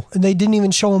real. and they didn't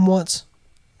even show him once.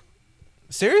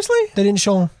 Seriously? They didn't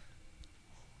show him.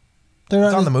 They're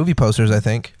It's not on the movie posters, I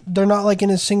think. They're not like in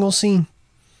a single scene.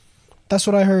 That's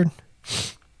what I heard.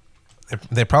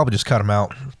 They probably just cut him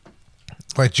out.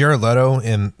 Like Jared Leto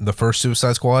in the first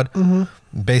Suicide Squad,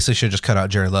 basically should just cut out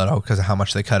Jared Leto because of how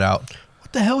much they cut out.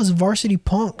 What the hell is Varsity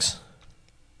Punks?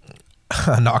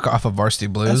 A knockoff of Varsity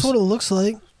Blues. That's what it looks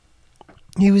like.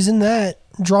 He was in that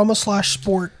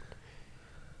drama/sport.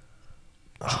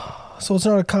 So it's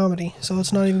not a comedy. So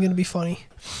it's not even going to be funny.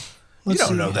 You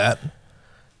don't know that.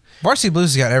 Varsity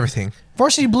Blues has got everything.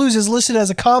 Varsity Blues is listed as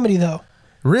a comedy, though.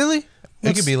 Really?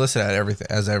 It could be listed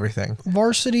as everything.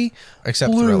 Varsity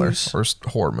Except Blues. thriller or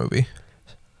horror movie.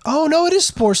 Oh, no, it is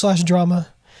sports/drama.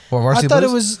 Well, Varsity I thought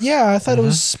Blues? it was, I thought it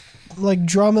was like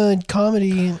drama and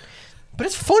comedy. But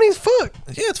it's funny as fuck.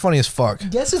 Yeah, it's funny as fuck.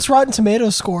 Guess its Rotten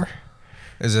Tomatoes score.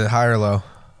 Is it high or low?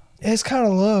 It's kind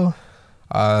of low.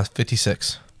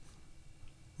 56.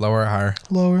 Lower or higher?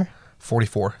 Lower.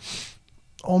 44.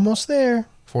 Almost there.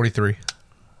 43.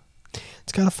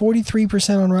 It's got a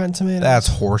 43% on Rotten Tomatoes. That's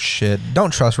horse shit.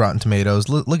 Don't trust Rotten Tomatoes.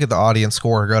 Look at the audience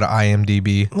score. Go to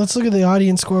IMDb. Let's look at the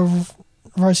audience score of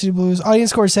Varsity Blues.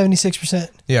 Audience score is 76%.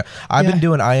 Yeah, I've been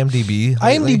doing IMDb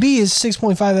lately. IMDb is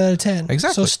 6.5 out of 10.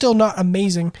 Exactly. So still not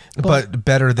amazing, but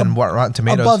better than what Rotten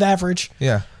Tomatoes. above average.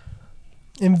 Yeah.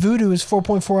 And Voodoo is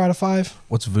 4.4 out of 5.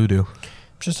 What's Voodoo?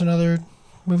 Just another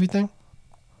movie thing.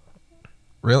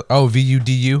 Really? Oh,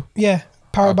 VUDU? Yeah.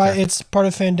 Powered by, Okay. it's part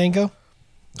of Fandango.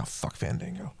 Oh, fuck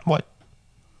Fandango. What?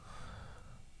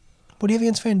 What do you have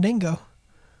against Fandango?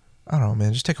 I don't know,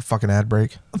 man. Just take a fucking ad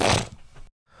break.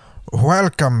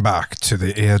 Welcome back to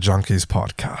the Ear Junkies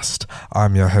podcast.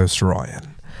 I'm your host,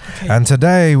 Ryan. Okay. And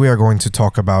today we are going to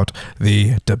talk about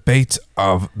the debate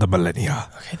of the millennia.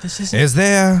 Okay, this isn't... Is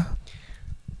there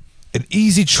an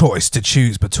easy choice to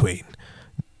choose between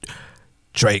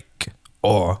Drake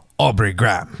or Aubrey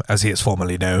Graham, as he is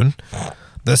formerly known,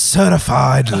 the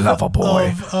certified lover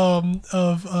boy of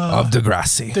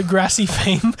Degrassi? Degrassi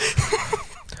fame.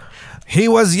 He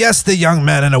was, yes, the young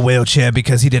man in a wheelchair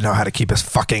because he didn't know how to keep his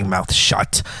fucking mouth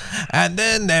shut. And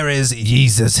then there is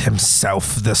Yeezus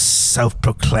himself, the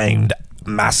self-proclaimed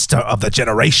master of the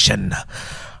generation,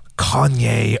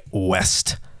 Kanye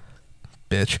West.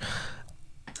 Bitch.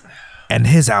 And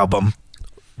his album,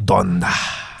 Donda.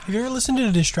 Have you ever listened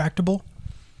to Distractable?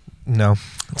 No.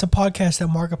 It's a podcast that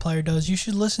Markiplier does. You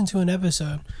should listen to an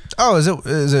episode. Oh, is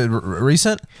it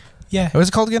recent? Yeah. What is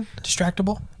it called again?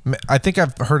 Distractable. I think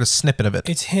I've heard a snippet of it.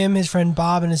 It's him, his friend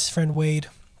Bob, and his friend Wade.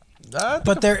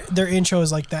 But their intro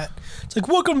is like that. It's like,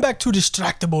 welcome back to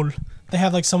Distractable. They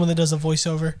have like someone that does a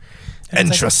voiceover. And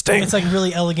Interesting. It's like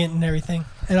really elegant and everything.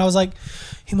 And I was like,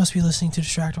 he must be listening to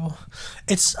Distractable.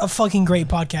 It's a fucking great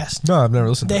podcast. No, I've never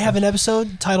listened to it. They have an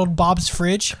episode titled Bob's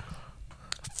Fridge.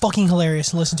 Fucking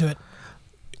hilarious. Listen to it.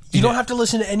 You don't have to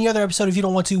listen to any other episode if you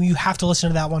don't want to. You have to listen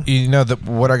to that one. You know that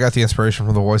what I got the inspiration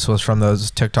from the voice was from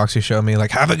those TikToks you showed me,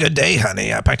 like, have a good day,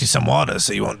 honey. I packed you some water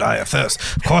so you won't die of thirst.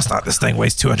 Of course not. This thing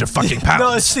weighs 200 fucking pounds.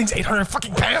 No, this thing's 800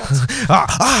 fucking pounds.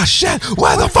 Shit.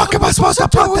 Where the fuck am I supposed to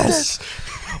put this?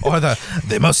 Or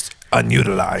the most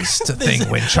unutilized thing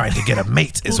when trying to get a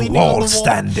mate is Leaning on the wall wall.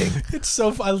 standing. It's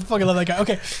so I fucking love that guy.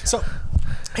 Okay, so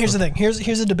here's the thing.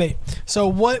 Here's a debate. So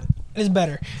what is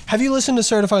better? Have you listened to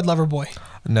Certified Lover Boy?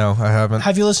 No, I haven't.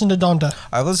 Have you listened to Donda?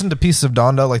 I listened to pieces of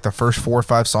Donda, like the first 4 or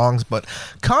 5 songs, but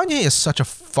Kanye is such a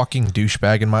fucking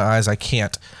douchebag in my eyes. I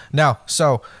can't. Now,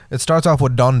 so it starts off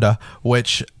with Donda,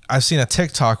 which I've seen a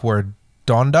TikTok where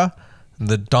Donda,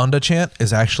 the Donda chant,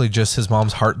 is actually just his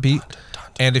mom's heartbeat.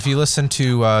 And if you listen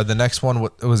to the next one,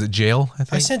 what was it, Jail? I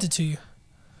think. I sent it to you.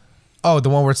 Oh, the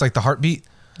one where it's like the heartbeat?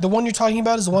 The one you're talking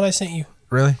about is the one I sent you.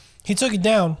 Really? He took it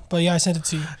down, but yeah, I sent it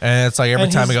to you. And it's like every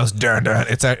And time it his- goes Donda,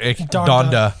 it's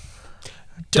Donda.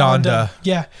 Donda.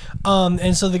 Yeah.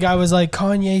 And so the guy was like,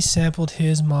 Kanye sampled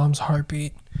his mom's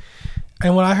heartbeat.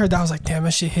 And when I heard that, I was like, damn,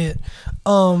 that shit hit.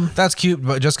 That's cute,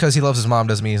 but just because he loves his mom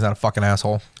doesn't mean he's not a fucking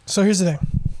asshole. So here's the thing.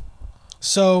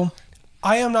 So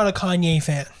I am not a Kanye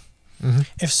fan. Mm-hmm.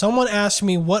 If someone asks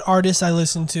me what artists I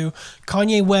listen to,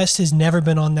 Kanye West has never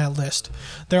been on that list.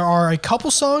 There are a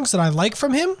couple songs that I like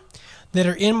from him that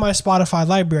are in my Spotify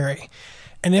library.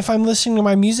 And if I'm listening to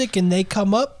my music and they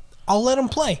come up, I'll let them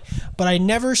play. But I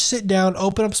never sit down,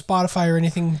 open up Spotify or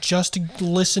anything just to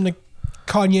listen to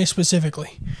Kanye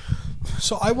specifically.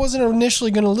 So I wasn't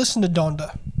initially going to listen to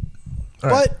Donda. All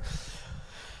right.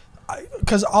 But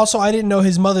because also I didn't know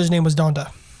his mother's name was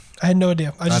Donda. I had no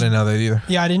idea. I didn't know that either.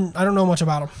 Yeah, I don't know much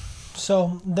about him.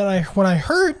 So then when I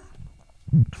heard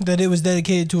that it was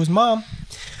dedicated to his mom,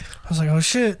 I was like, oh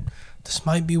shit, this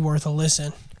might be worth a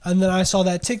listen. And then I saw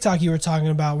that TikTok you were talking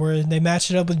about where they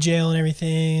matched it up with Jail and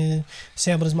everything,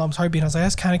 sampled his mom's heartbeat. And I was like,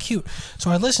 that's kind of cute.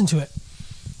 So I listened to it.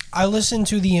 I listened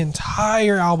to the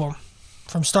entire album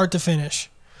from start to finish.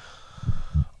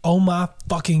 Oh my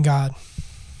fucking God.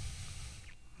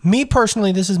 Me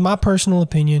personally, this is my personal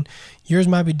opinion. Yours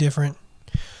might be different.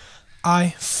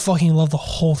 I fucking love the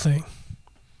whole thing.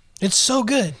 It's so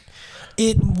good.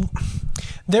 A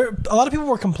lot of people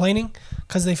were complaining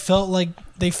because they felt like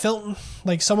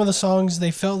some of the songs,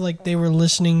 they felt like they were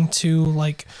listening to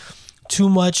like too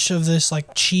much of this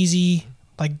like cheesy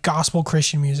like gospel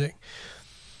Christian music.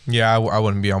 Yeah, I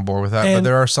wouldn't be on board with that. And but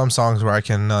there are some songs where I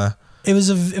can. It was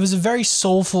a very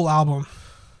soulful album,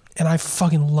 and I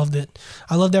fucking loved it.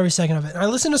 I loved every second of it. And I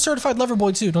listened to Certified Lover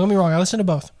Boy too. Don't get me wrong. I listened to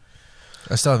both.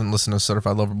 I still haven't listened to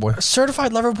Certified Lover Boy.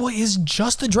 Certified Lover Boy is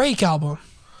just a Drake album.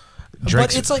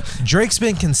 But it's like Drake's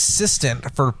been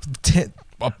consistent for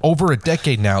over a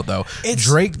decade now, though.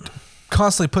 Drake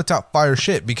constantly puts out fire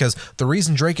shit because the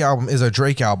reason Drake album is a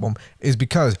Drake album is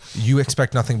because you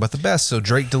expect nothing but the best. So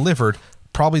Drake delivered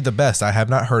probably the best. I have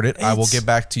not heard it. I will get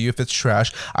back to you if it's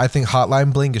trash. I think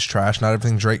Hotline Bling is trash. Not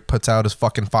everything Drake puts out is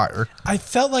fucking fire. I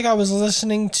felt like I was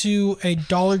listening to a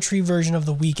Dollar Tree version of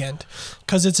The Weeknd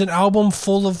because it's an album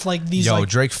full of like these. Yo,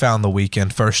 Drake found The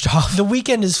Weeknd first off. The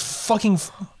Weeknd is fucking.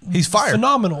 He's fire.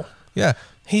 Phenomenal. Yeah.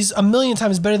 He's a million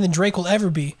times better than Drake will ever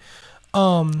be.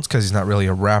 It's because he's not really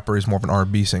a rapper. He's more of an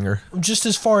R&B singer. Just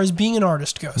as far as being an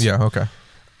artist goes. Yeah. Okay.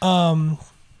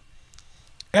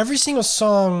 Every single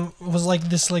song was like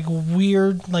this like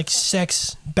weird like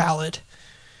sex ballad,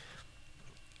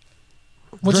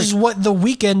 which is what The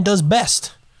Weeknd does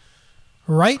best.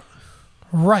 Right?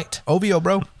 OVO,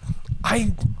 bro.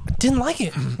 I didn't like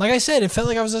it. Like I said, it felt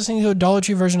like I was listening to a Dollar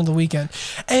Tree version of The Weeknd.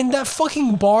 And that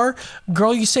fucking bar,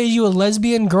 girl, you say you a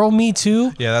lesbian, girl, me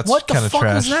too. Yeah, that's what the kind of fuck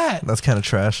trash. was that? That's kind of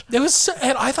trash. It was,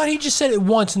 and I thought he just said it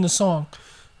once in the song.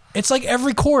 It's like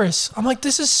every chorus. I'm like,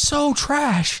 this is so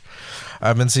trash.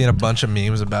 I've been seeing a bunch of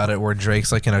memes about it where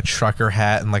Drake's like in a trucker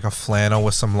hat and like a flannel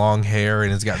with some long hair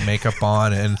and he's got makeup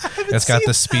on and it's got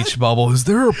the speech bubble. Is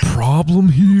there a problem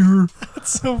here?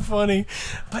 That's so funny.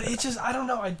 But it just, I don't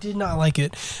know. I did not like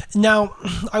it. Now,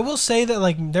 I will say that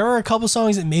like there are a couple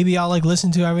songs that maybe I'll like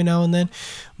listen to every now and then.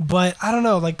 But I don't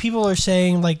know. Like people are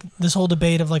saying like this whole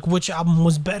debate of like which album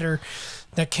was better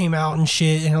that came out and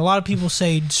shit. And a lot of people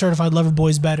say Certified Lover Boy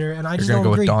is better. And I just don't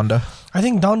agree. You're going to go with Donda? I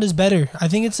think Donda's better. I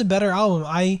think it's a better album.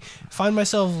 I find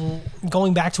myself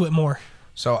going back to it more.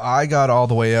 So I got all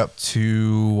the way up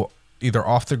to either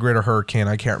Off the Grid or Hurricane.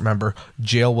 I can't remember.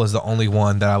 Jail was the only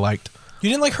one that I liked. You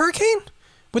didn't like Hurricane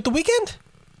with The Weeknd?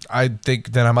 I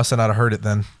think then I must have not heard it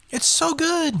then. It's so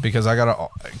good. Because I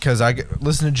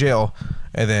listened to Jail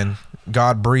and then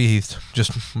God Breathed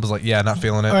just was like, yeah, not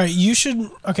feeling it. All right, you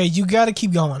got to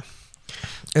keep going.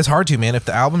 It's hard to, man. If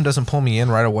the album doesn't pull me in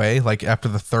right away, like after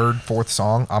the third, fourth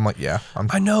song, I'm like, yeah.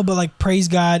 I know, but like Praise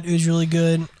God is really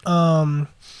good.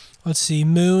 Let's see,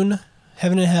 Moon,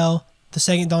 Heaven and Hell, the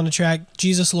second Donda track,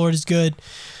 Jesus Lord is good.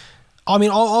 I mean,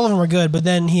 all of them are good, but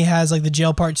then he has like the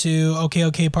Jail Part 2,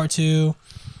 OK Part 2.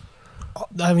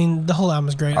 I mean, the whole album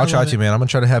is great. I'll try to, man. I'm gonna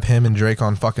try to have him and Drake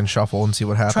on fucking shuffle and see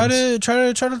what happens. Try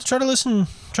to listen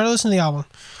to the album.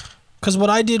 Because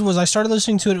what I did was I started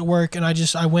listening to it at work, and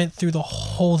I went through the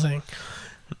whole thing,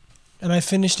 and I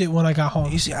finished it when I got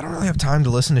home. You see, I don't really have time to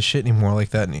listen to shit anymore like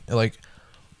that. Like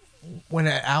when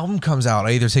an album comes out,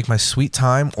 I either take my sweet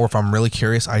time, or if I'm really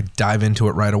curious, I dive into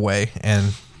it right away,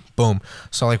 and boom.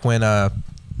 So like when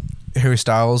Harry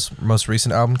Styles' most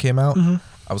recent album came out,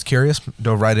 I was curious,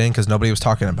 dove right in because nobody was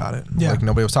talking about it. Yeah. Like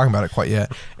nobody was talking about it quite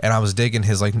yet, and I was digging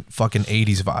his like fucking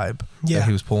 80s vibe that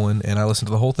he was pulling, and I listened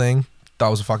to the whole thing. Thought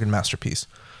it was a fucking masterpiece.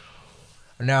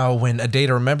 Now, when A Day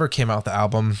to Remember came out, the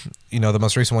album, you know, the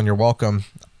most recent one, You're Welcome,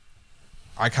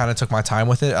 I kind of took my time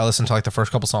with it. I listened to like the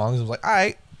first couple songs. I was like, all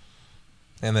right.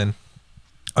 And then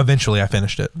eventually I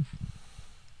finished it.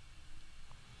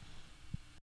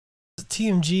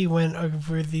 TMG went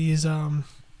over these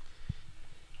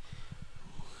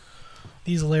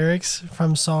lyrics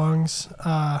from songs.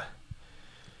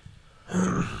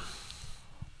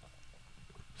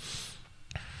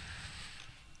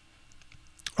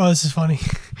 Oh, this is funny.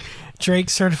 Drake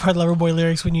Certified Lover Boy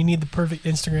lyrics when you need the perfect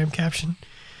Instagram caption.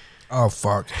 Oh,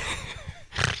 fuck.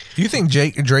 Do you think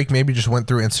Drake maybe just went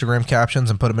through Instagram captions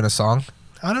and put them in a song?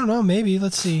 I don't know. Maybe.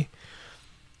 Let's see.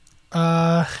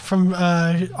 From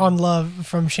On Love,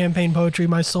 from Champagne Poetry,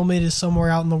 my soulmate is somewhere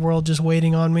out in the world just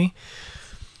waiting on me.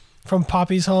 From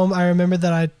Poppy's Home, I remember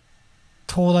that I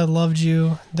told I loved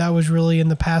you. That was really in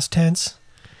the past tense.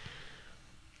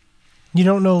 You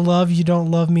don't know love, you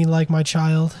don't love me like my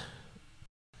child.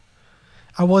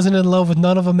 I wasn't in love with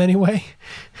none of them anyway.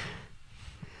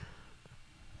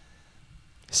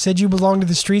 Said you belong to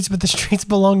the streets, but the streets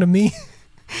belong to me.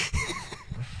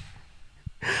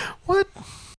 What?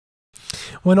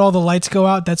 when all the lights go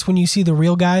out, that's when you see the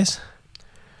real guys.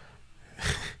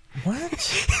 What?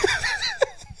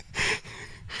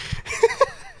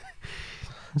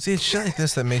 See, it's shit like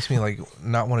this that makes me like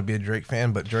not want to be a Drake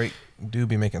fan, but Drake do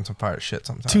be making some fire shit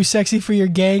sometimes. Too sexy for your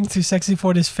gang, too sexy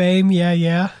for this fame. Yeah,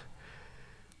 yeah.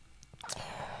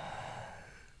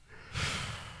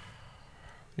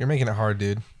 You're making it hard,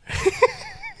 dude.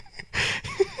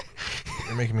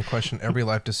 You're making me question every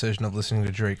life decision of listening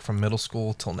to Drake from middle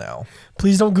school till now.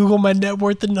 Please don't Google my net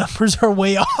worth. The numbers are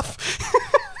way off.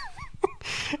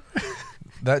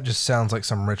 That just sounds like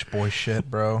some rich boy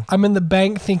shit, bro. I'm in the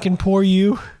bank thinking, poor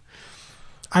you.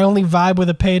 I only vibe with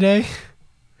a payday.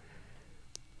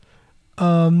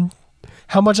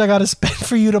 How much I gotta spend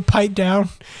for you to pipe down?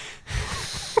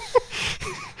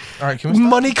 All right, can we stop?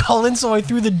 Money calling, so I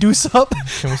threw the deuce up.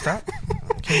 Can we stop?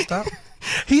 Can we stop?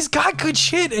 He's got good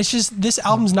shit. It's just this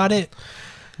album's not it.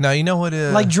 Now, you know what?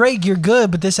 Like Drake, you're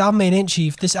good, but this album ain't it,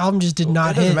 Chief. This album just did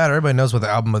not It doesn't hit. matter. Everybody knows what the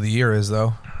album of the year is,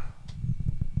 though.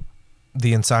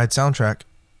 The Inside soundtrack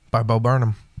by Bo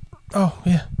Burnham. Oh,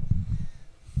 yeah.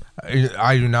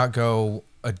 I do not go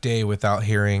a day without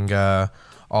hearing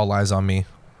All Eyes on Me.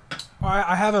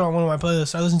 I have it on one of my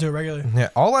playlists. I listen to it regularly. Yeah,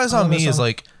 All Eyes I on love Me that is song.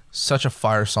 like such a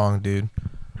fire song, dude.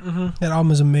 That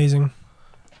album is amazing.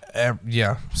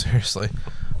 Yeah, seriously.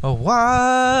 A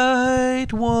white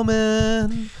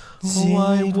woman. A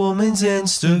white woman's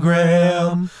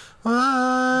Instagram.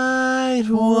 White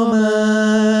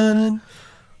woman.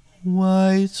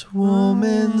 White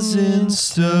woman's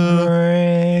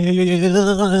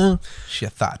Instagram. She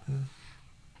thought.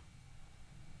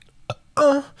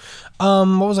 What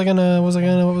was I gonna?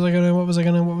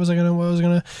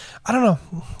 I don't know.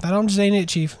 That album just ain't it,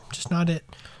 Chief. Just not it.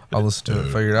 I'll listen to it,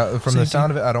 figure it out. From the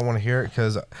sound of it, I don't want to hear it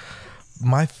because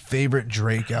my favorite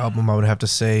Drake album, I would have to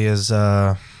say, is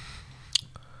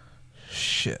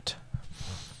shit.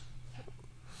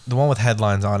 The one with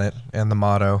headlines on it and the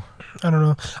motto. I don't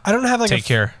know. I don't have like Take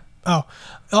care.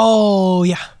 Oh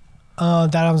yeah.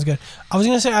 That album's good. I was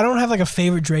gonna say I don't have like a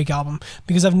favorite Drake album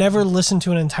because I've never listened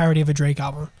to an entirety of a Drake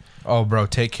album. Oh, bro,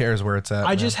 Take Care is where it's at.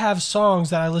 I just have songs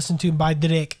that I listen to by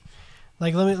Drake.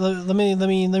 Like let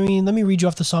me read you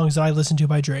off the songs that I listen to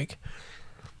by Drake.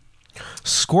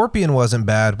 Scorpion wasn't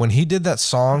bad when he did that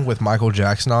song with Michael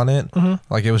Jackson on it.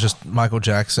 Like it was just Michael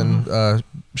Jackson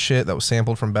shit that was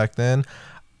sampled from back then.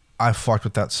 I fucked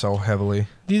with that so heavily.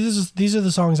 These are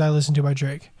the songs I listen to by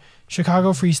Drake.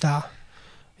 Chicago Freestyle,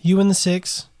 You and the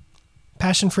Six,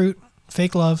 Passion Fruit,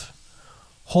 Fake Love,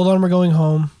 Hold On We're Going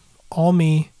Home, All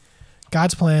Me,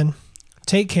 God's Plan,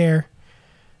 Take Care,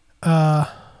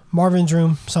 Marvin's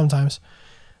Room sometimes,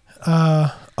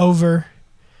 Over,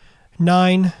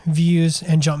 9, Views,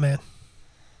 and Jumpman.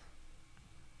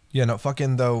 Yeah, no,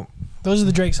 fucking though. Those are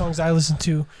the Drake songs I listen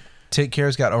to. Take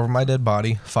Care's got Over My Dead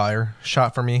Body, fire.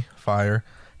 Shot for Me, fire.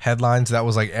 Headlines, that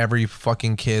was like every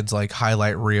fucking kid's like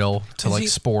highlight reel to like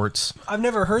sports. I've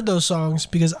never heard those songs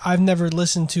because I've never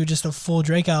listened to just a full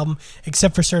Drake album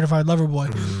except for Certified Lover Boy.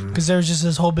 Because there's just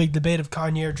this whole big debate of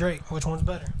Kanye or Drake. Which one's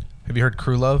better? Have you heard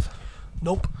Crew Love?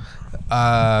 Nope.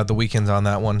 The Weeknd's on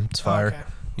that one. It's fire. Okay.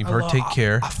 You've heard Take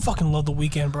Care. I fucking love The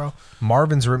Weeknd, bro.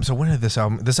 Marvin's Room. So when did this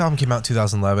album? This album came out in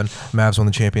 2011. Mavs won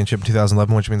the championship in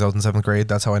 2011, which means I was in 7th grade.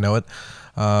 That's how I know it.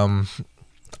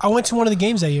 I went to one of the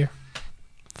games that year.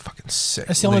 Fucking sick.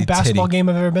 That's the only basketball game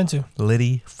I've ever been to.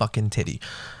 Liddy fucking titty.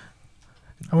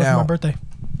 I went for my birthday.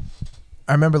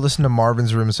 I remember listening to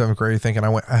Marvin's Room in 7th grade thinking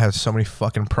I had so many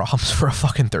fucking problems for a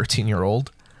fucking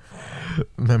 13-year-old. I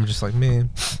remember just like, man,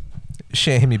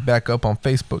 she ain't hit me back up on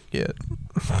Facebook yet.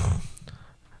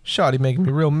 Shawty making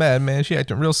me real mad, man. She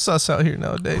acting real sus out here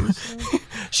nowadays.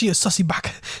 She a sussy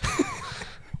baka.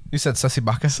 You said sussy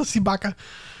baka? Sussy baka.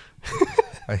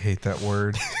 I hate that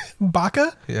word.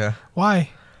 Baka? Yeah. Why?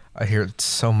 I hear it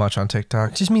so much on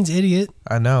TikTok. It just means idiot.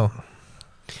 I know.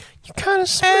 You kind of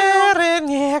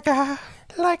smell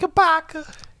like a baka.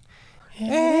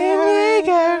 Eren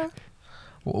Yeager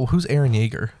Well, who's Eren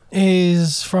Yeager?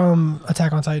 is from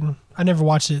Attack on Titan. I never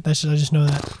watched it. I just know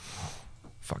that.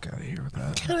 Fuck out of here with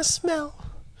that. Kind of smell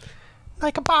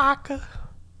like a baka.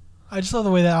 I just love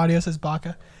the way that audio says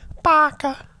baka.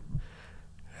 Baka.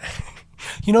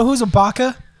 You know who's a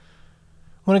baka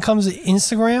when it comes to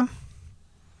Instagram?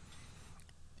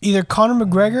 Either Conor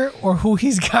McGregor or who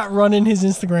he's got running his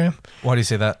Instagram. Why do you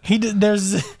say that?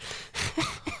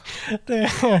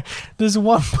 There's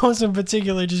one post in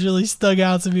particular just really stuck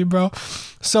out to me, bro.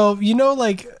 So you know,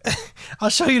 like, I'll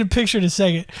show you the picture in a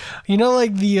second. You know,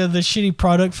 like the shitty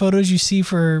product photos you see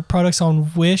for products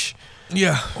on Wish,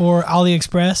 Yeah. or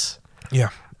AliExpress, Yeah.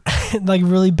 like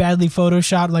really badly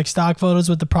photoshopped, like stock photos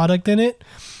with the product in it.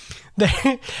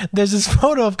 there's this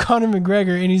photo of Conor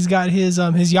McGregor, and he's got his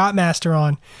Yachtmaster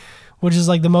on, which is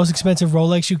like the most expensive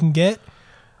Rolex you can get.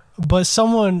 But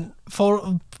someone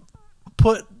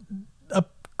put a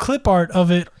clip art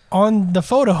of it on the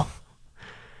photo.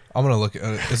 I'm gonna look at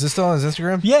it. Is this still on his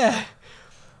Instagram? Yeah.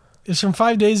 It's from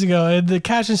 5 days ago. And the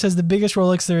caption says the biggest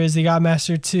Rolex there is, the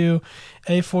Yachtmaster 2,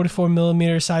 a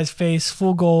 44mm size face,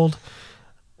 full gold.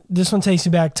 This one takes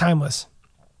you back, timeless.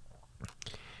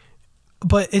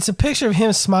 But it's a picture of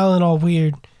him smiling all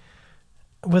weird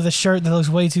with a shirt that looks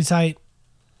way too tight.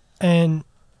 And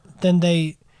then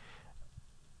they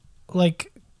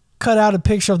like cut out a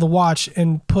picture of the watch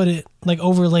and put it, like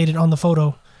overlaid it on the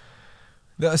photo.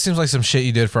 That seems like some shit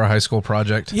you did for a high school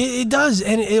project. It does,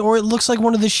 and or it looks like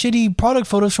one of the shitty product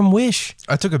photos from Wish.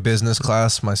 I took a business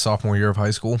class my sophomore year of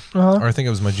high school, or I think it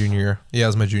was my junior year. Yeah, it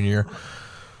was my junior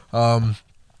year.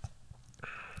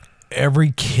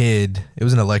 Every kid, it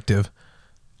was an elective.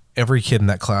 Every kid in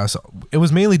that class, it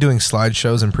was mainly doing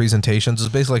slideshows and presentations. It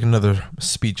was basically like another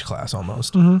speech class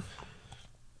almost. Oh,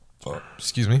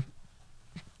 excuse me.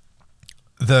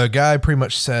 The guy pretty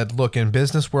much said, look, in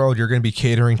business world, you're going to be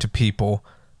catering to people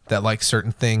that like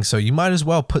certain things. So you might as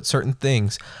well put certain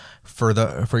things. For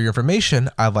your information,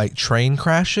 I like train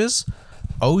crashes,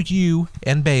 OU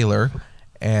and Baylor,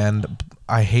 and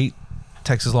I hate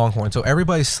Texas Longhorns. So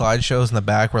everybody's slideshows in the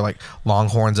back were like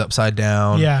Longhorns upside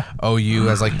down. Yeah. OU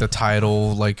as like the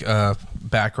title, like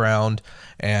background,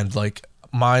 and like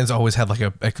mine's always had like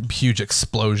a huge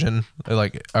explosion.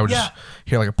 Like I would just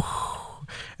hear like a,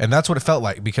 and that's what it felt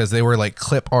like, because they were like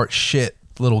clip art shit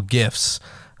little gifs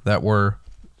that were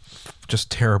just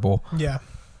terrible. Yeah.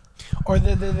 Or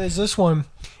there's this one.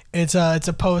 It's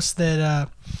a post that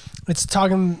it's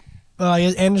talking.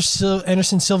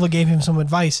 Anderson Silva gave him some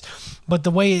advice, but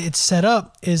the way it's set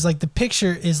up is like the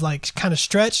picture is like kind of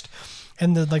stretched,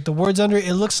 and the words under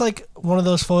it looks like one of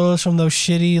those photos from those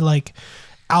shitty like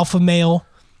alpha male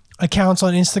accounts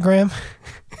on Instagram.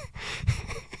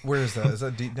 Where is that? Is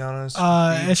that deep down on his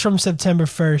feed? It's from September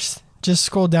 1st. Just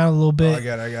scroll down a little bit. Oh,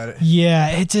 I got it. Yeah,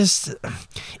 it just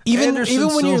even when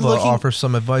Silva you're looking, offers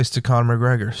some advice to Conor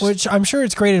McGregor, which I'm sure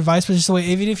it's great advice, but just the way,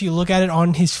 even if you look at it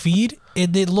on his feed,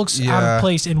 it looks out of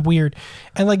place and weird.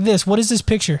 And like this, what is this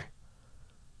picture?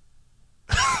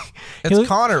 It's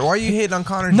Conor. Why are you hating on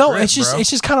Conor's No, grip, it's just bro?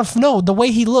 it's just kind of the way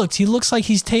he looks. He looks like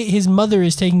his mother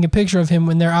is taking a picture of him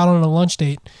when they're out on a lunch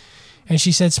date, and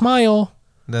she said, "Smile."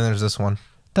 Then there's this one.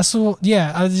 That's the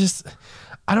yeah.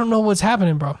 I don't know what's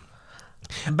happening, bro.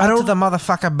 Back to the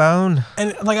motherfucker bone.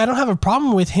 And like, I don't have a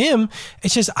problem with him.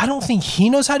 It's just I don't think he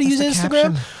knows how to use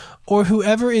Instagram, or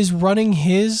whoever is running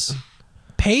his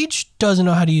page doesn't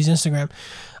know how to use Instagram.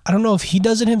 I don't know if he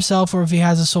does it himself or if he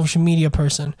has a social media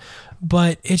person,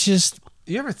 but it's just.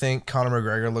 You ever think Conor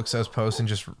McGregor looks at his post and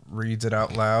just reads it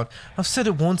out loud? I've said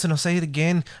it once and I'll say it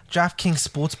again. DraftKings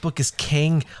Sportsbook is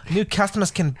king. New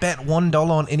customers can bet $1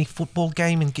 on any football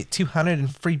game and get 200 in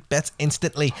free bets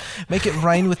instantly. Make it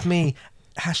rain with me.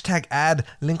 Hashtag ad,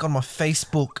 link on my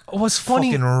Facebook. What's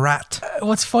funny? Fucking rat.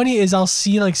 What's funny is I'll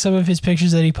see like some of his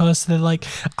pictures that he posts that like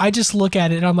I just look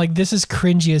at it and I'm like, this is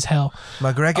cringy as hell.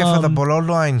 McGregor for the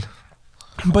bloodline.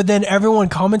 But then everyone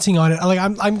commenting on it, like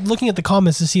I'm looking at the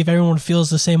comments to see if everyone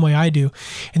feels the same way I do,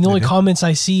 and the only comments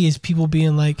I see is people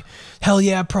being like, "Hell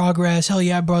yeah, progress! Hell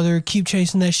yeah, brother! Keep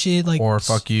chasing that shit!" Like, or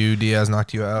 "Fuck you, Diaz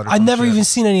knocked you out." I've never even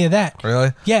seen any of that.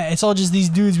 Really? Yeah, it's all just these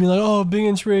dudes being like, "Oh, big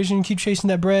inspiration! Keep chasing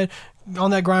that bread,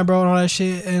 on that grind, bro," and all that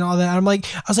shit and all that. And I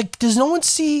was like, does no one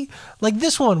see like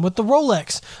this one with the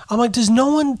Rolex? I'm like, does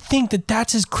no one think that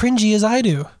that's as cringy as I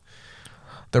do?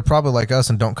 They're probably like us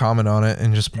and don't comment on it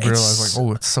and just realize like,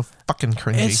 oh, it's so fucking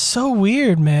cringy. It's so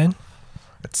weird, man.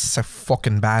 It's so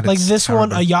fucking bad. Like it's this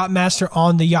terrible. one, a Yachtmaster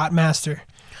on the Yachtmaster.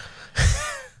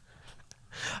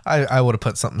 I would have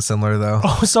put something similar though.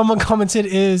 Oh, someone commented,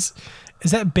 is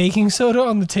that baking soda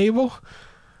on the table?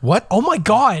 What? Oh my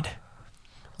God.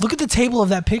 Look at the table of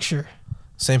that picture.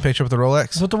 Same picture with the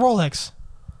Rolex? With the Rolex.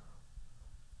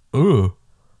 Ooh.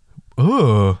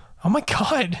 Ooh. Oh my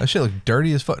God. That shit looked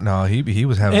dirty as fuck. No, he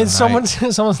was having And a someone's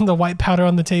the white powder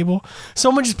on the table.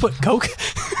 Someone just put Coke.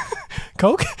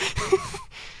 Coke?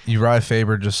 Uriah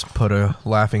Faber just put a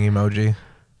laughing emoji.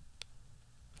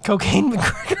 Cocaine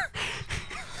McGregor.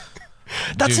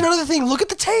 That's Dude. another thing. Look at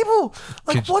the table.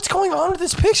 Like, what's going on with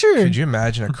this picture? Could you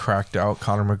imagine a cracked out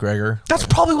Conor McGregor? That's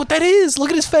probably what that is. Look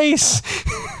at his face.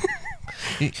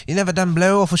 You never done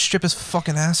blow off a stripper's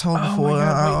fucking asshole before.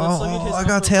 I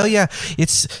gotta tell you,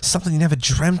 it's something you never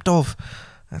dreamt of.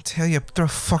 I tell you, throw a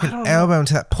fucking elbow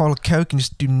into that pile of coke and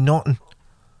just do nothing.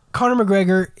 Conor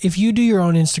McGregor, if you do your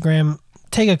own Instagram,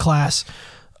 take a class.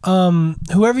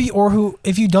 Whoever you, or who,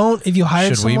 if you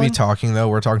hired Should we someone, be talking though?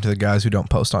 We're talking to the guys who don't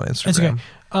post on Instagram. it's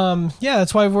okay. Yeah,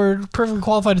 that's why we're perfectly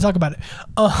qualified to talk about it.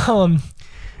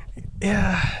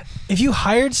 Yeah, if you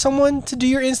hired someone to do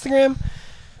your Instagram,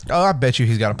 Oh, I bet you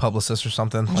he's got a publicist or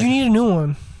something. you need a new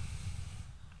one.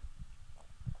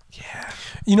 Yeah.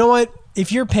 You know what?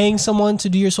 If you're paying someone to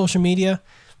do your social media,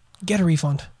 get a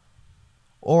refund.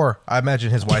 Or I imagine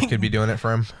his wife could be doing it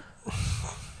for him.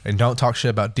 And don't talk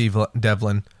shit about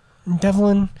Devlin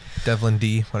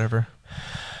D, whatever.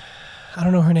 I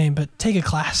don't know her name, but take a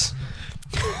class.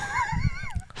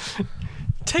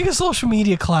 Take a social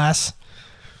media class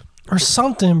or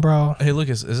something, bro. Hey,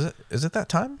 Lucas, is it that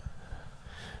time?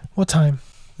 What time?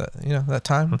 That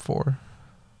time for.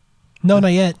 No,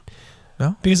 not yet.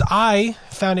 No? Because I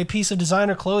found a piece of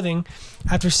designer clothing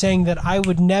after saying that I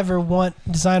would never want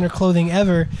designer clothing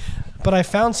ever, but I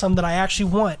found some that I actually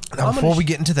want. Now, before we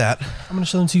get into that, I'm going to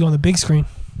show them to you on the big screen.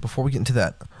 before we get into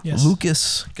that, Yes.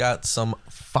 Lucas got some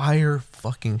fire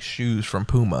fucking shoes from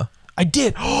Puma. I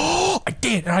did. I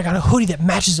did. And I got a hoodie that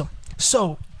matches them.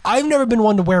 So I've never been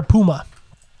one to wear Puma,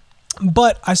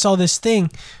 but I saw this thing.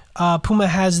 Puma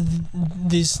has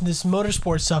this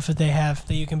motorsport stuff that they have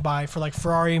that you can buy for like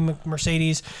Ferrari,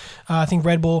 Mercedes, I think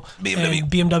Red Bull,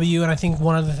 BMW, and I think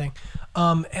one other thing.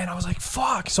 And I was like,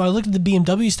 fuck. So I looked at the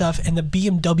BMW stuff, and the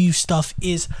BMW stuff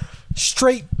is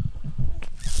straight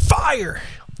fire.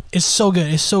 It's so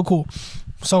good. It's so cool.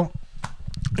 So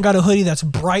I got a hoodie that's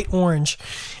bright orange,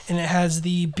 and it has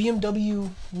the BMW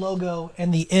logo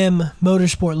and the M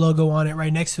Motorsport logo on it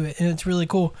right next to it, and it's really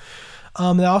cool.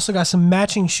 They also got some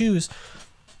matching shoes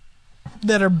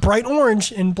that are bright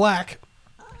orange and black,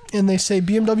 and they say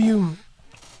BMW.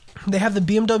 They have the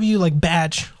BMW like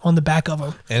badge on the back of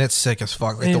them, And it's sick as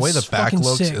fuck. Like And the way it's the back fucking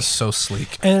looks sick. is so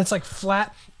sleek. and it's like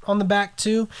flat on the back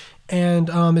too. And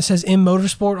it says M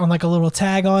Motorsport on like a little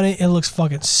tag on it. It looks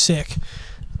fucking sick,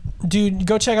 dude.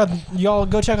 Go check out the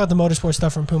motorsport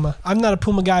stuff from Puma. I'm not a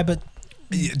Puma guy, but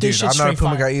Yeah, this dude, shit's I'm not a straight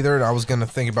Puma fire. guy either. And I was gonna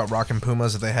think about rocking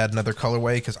Pumas if they had another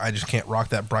colorway because I just can't rock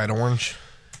that bright orange.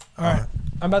 All right,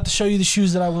 I'm about to show you the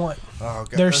shoes that I want. Oh, God.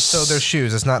 They're So they're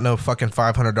shoes. It's not no fucking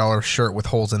 $500 shirt with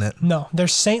holes in it. No, they're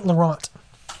Saint Laurent.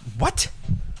 What?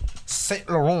 Saint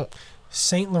Laurent.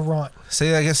 Saint Laurent.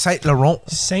 Say that again. Saint Laurent.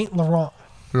 Saint Laurent.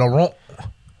 Laurent.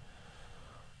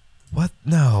 What?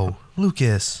 No,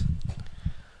 Lucas.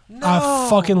 No. I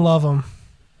fucking love them.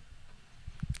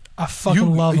 I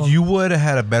fucking love them. You would have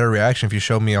had a better reaction if you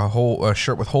showed me a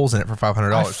shirt with holes in it for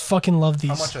 $500. I fucking love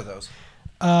these. How much are those?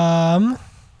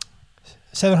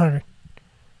 $700.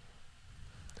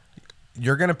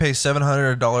 You're gonna pay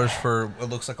 $700 for what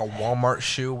looks like a Walmart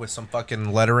shoe with some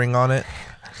fucking lettering on it.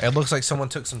 It looks like someone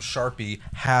took some Sharpie,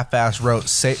 half-ass wrote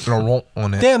Saint Laurent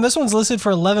on it. Damn, this one's listed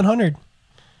for $1,100.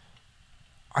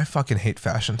 I fucking hate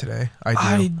fashion today.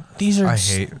 I do. These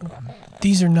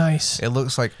are nice. It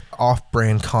looks like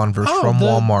off-brand Converse Oh, from the-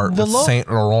 Walmart the with low- Saint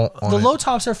Laurent on The it. low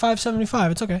tops are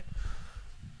 $575. It's okay.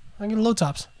 I get low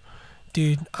tops,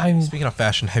 dude. Speaking of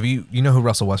fashion, you know who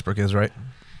Russell Westbrook is, right?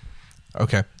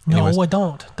 Okay. Anyways, No, I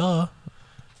don't. Duh.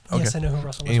 Okay. Yes, I know who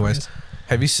Russell Westbrook Anyways,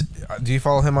 is. do you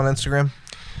follow him on Instagram?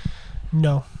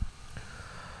 No.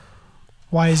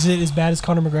 Why is it as bad as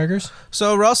Conor McGregor's?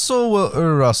 So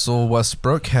Russell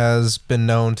Westbrook has been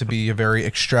known to be a very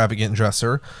extravagant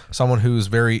dresser, someone who's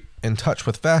very in touch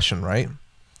with fashion, right?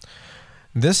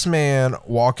 This man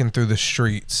walking through the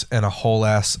streets in a whole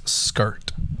ass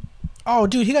skirt. Oh,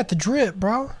 dude, he got the drip,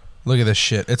 bro. Look at this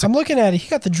shit. I'm looking at it. He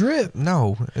got the drip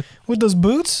with those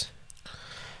boots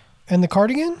and the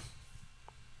cardigan.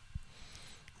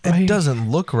 it doesn't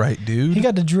look right, dude. He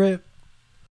got the drip.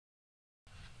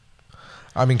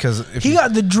 I mean, because He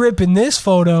got the drip in this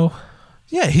photo.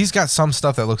 yeah, he's got some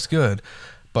stuff that looks good,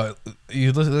 but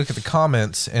you look at the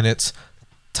comments and it's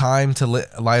time to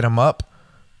light him up.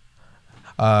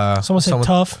 Someone said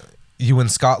tough. You in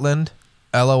Scotland?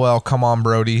 LOL. Come on,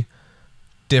 Brody.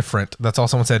 Different. That's all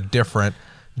someone said. Different.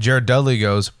 Jared Dudley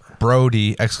goes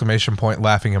Brody! !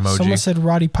 Laughing emoji. Someone said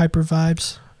Roddy Piper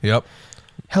vibes. Yep.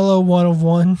 Hello,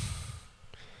 101.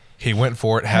 He went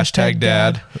for it. Hashtag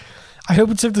dad. I hope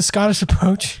it took the Scottish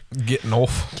approach. Getting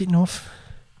off. Getting off.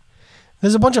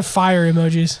 There's a bunch of fire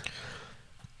emojis.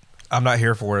 I'm not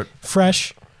here for it.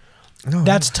 Fresh. No,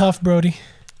 That's tough, Brody.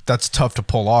 that's tough to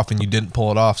pull off, and you didn't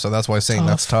pull it off. So that's why I'm saying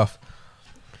that's tough.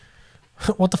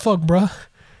 What the fuck, bruh?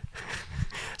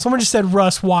 Someone just said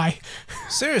Russ. Why?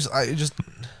 Seriously, I just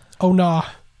Oh, nah.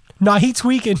 Nah, he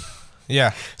tweaking.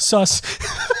 yeah. Sus.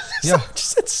 Yeah. Someone just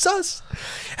said sus.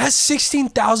 It has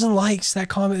 16,000 likes, that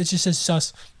comment that just says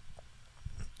sus.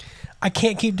 I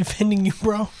can't keep defending you,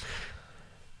 bro.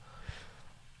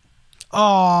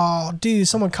 Oh, dude,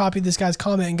 someone copied this guy's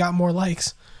comment and got more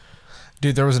likes.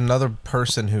 Dude, there was another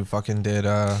person who fucking did, or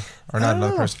not don't another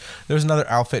know. person. There was another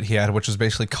outfit he had, which was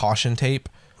basically caution tape.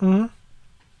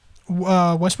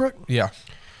 Westbrook? Yeah.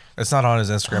 It's not on his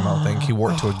Instagram, I don't think. He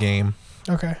wore it to a game,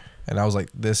 Okay. and I was like,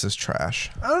 this is trash.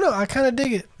 I don't know. I kind of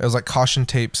dig it. It was like caution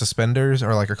tape suspenders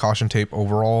or like a caution tape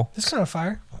overall. This kind of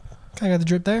fire. Kind of got the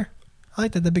drip there. I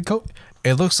like that. The big coat.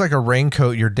 It looks like a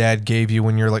raincoat your dad gave you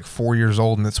when you're like 4 years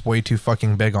old and it's way too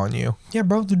fucking big on you. Yeah,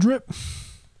 bro. The drip.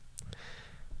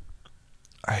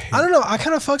 I don't know. I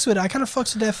kind of fucks with it. I kind of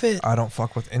fucks with that fit. I don't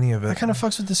fuck with any of it. I kind of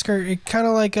fucks with the skirt. It kind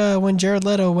of like when Jared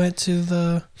Leto went to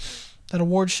that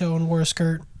award show and wore a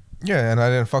skirt. Yeah, and I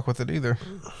didn't fuck with it either.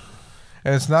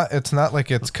 And it's not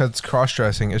like it's because it's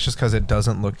cross-dressing. It's just because it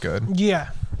doesn't look good.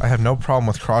 Yeah. I have no problem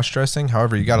with cross-dressing.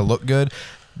 However, you got to look good.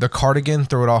 The cardigan,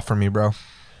 throw it off for me, bro.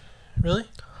 Really?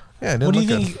 Yeah, it didn't What do you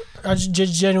look think? good.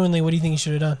 Just genuinely, what do you think he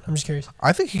should have done? I'm just curious.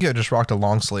 I think he could have just rocked a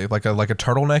long sleeve, like a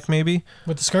turtleneck maybe.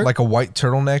 With the skirt? Like a white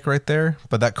turtleneck right there.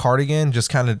 But that cardigan just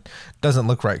kind of doesn't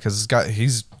look right because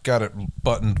he's got it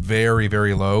buttoned very,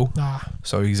 very low.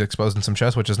 So he's exposing some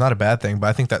chest, which is not a bad thing. But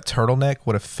I think that turtleneck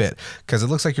would have fit because it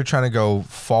looks like you're trying to go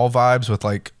fall vibes with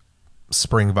like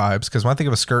spring vibes. Because when I think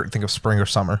of a skirt, I think of spring or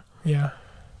summer. Yeah.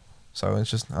 So it's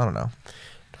just, I don't know.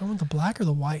 Do I want the black or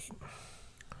the white?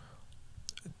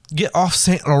 Get off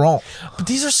Saint Laurent. But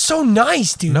these are so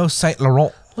nice, dude. No Saint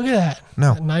Laurent. Look at that.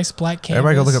 No. That nice black canvas.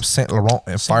 Everybody go look up Saint Laurent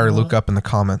and Saint fire Laurent. Luke up in the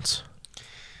comments.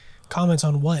 Comments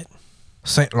on what?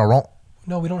 Saint Laurent.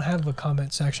 No, we don't have a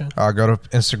comment section. Go to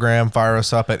Instagram, fire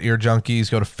us up at Ear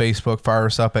Junkies. Go to Facebook, fire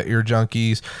us up at Ear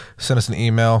Junkies. Send us an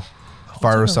email,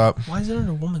 fire us up. Why is it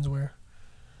under women's wear?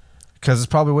 Because it's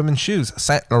probably women's shoes.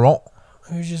 Saint Laurent.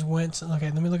 We just went.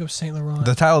 Okay, let me look up Saint Laurent.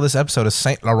 The title of this episode is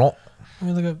Saint Laurent.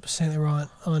 Let me look up Saint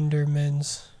Laurent under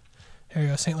men's. There you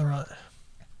go, Saint Laurent.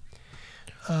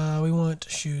 We want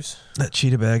shoes. That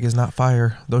cheetah bag is not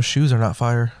fire. Those shoes are not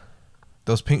fire.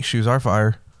 Those pink shoes are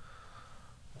fire.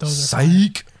 Those are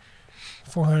Psych.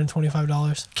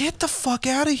 $425. Get the fuck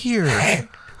out of here.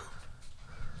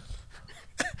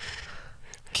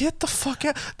 Get the fuck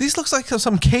out. These looks like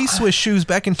some K-Swiss shoes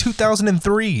back in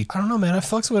 2003. I don't know, man. I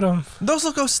fucks with them. Those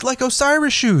look like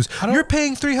Osiris shoes. You're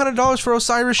paying $300 for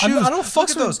Osiris shoes. I don't fucks Look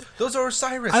at with those. Those are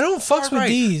Osiris. I don't fucks with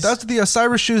these. Those are the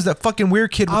Osiris shoes that fucking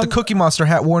weird kid with the Cookie Monster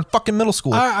hat wore in fucking middle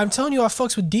school. I'm telling you, I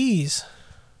fucks with these.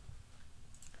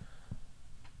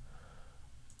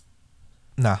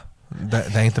 Nah,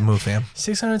 that ain't the move, fam.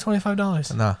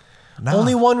 $625. Nah.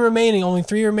 Only one remaining. Only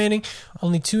 3 remaining.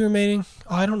 Only 2 remaining.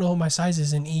 Oh, I don't know what my size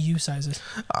is in EU sizes.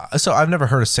 So I've never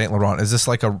heard of Saint Laurent. Is this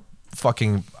like a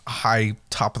fucking high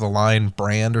top of the line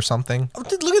brand or something? Oh,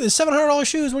 dude, look at this $700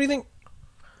 shoes. What do you think?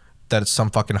 That it's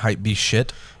some fucking hype beast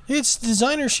shit. It's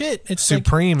designer shit. It's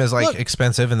Supreme is like look.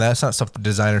 expensive, and that's not some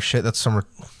designer shit. That's some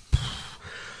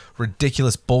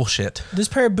ridiculous bullshit. This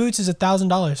pair of boots is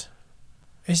 $1,000.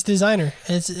 It's designer.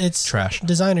 It's Trash.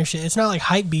 Designer shit. It's not like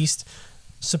hype beast.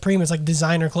 Supreme is like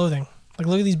designer clothing. Like,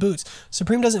 look at these boots.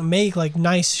 Supreme doesn't make like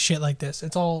nice shit like this.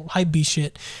 It's all hype beast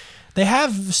shit. They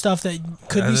have stuff that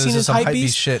could be this seen is as some hype hype beast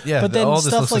beast shit. Yeah, but then all this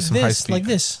stuff looks like like some this, hype like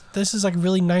beast. this is like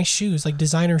really nice shoes, like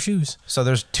designer shoes. So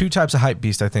there's two types of hype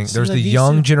beast, I think. So There's like the these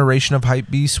young two- generation of hype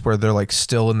beasts where they're like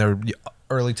still in their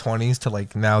early 20s to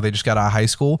like now they just got out of high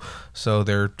school, so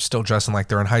they're still dressing like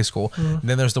they're in high school. And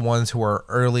then there's the ones who are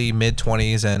early mid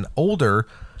 20s and older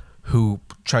who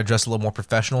try to dress a little more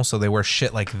professional, so they wear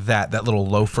shit like that little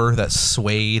loafer, that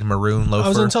suede maroon loafer. I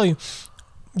was gonna tell you,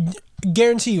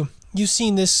 guarantee you've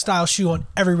seen this style shoe on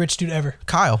every rich dude ever.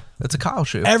 Kyle. It's a Kyle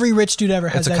shoe. Every rich dude ever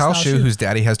has It's a that Kyle style shoe whose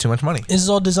daddy has too much money. This is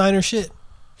all designer shit.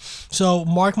 So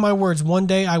mark my words, one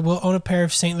day I will own a pair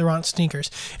of Saint Laurent sneakers.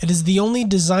 It is the only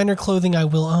designer clothing I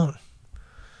will own.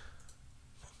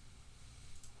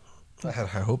 I had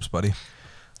high hopes, buddy.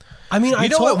 I mean, You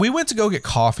know what? We went to go get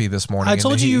coffee this morning. I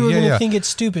told and you were yeah, going to yeah. think it's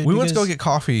stupid. We went to go because- get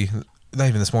coffee, not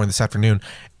even this morning, this afternoon,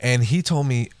 and he told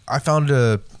me I found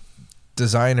a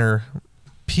designer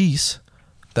piece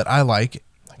that I like,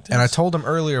 and I this. told him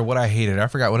earlier what I hated. I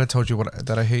forgot what I told you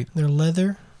that I hate. They're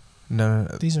leather. No,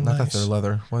 These are not nice. that they're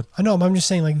leather. What? I know, but I'm just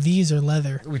saying, like, these are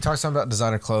leather. We talked something about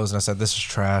designer clothes, and I said this is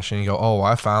trash, and you go, "Oh,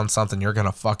 I found something you're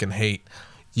gonna fucking hate."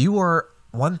 You are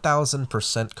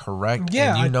 1,000% correct.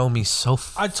 Yeah, and you know me so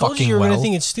fucking I told you were well. going to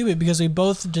think it's stupid because we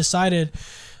both decided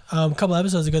a couple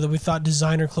episodes ago that we thought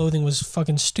designer clothing was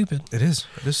fucking stupid. It is.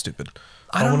 It is stupid.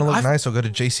 I I don't- want to look I've- nice. I'll go to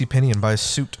JCPenney and buy a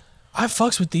suit. I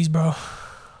fucks with these, bro.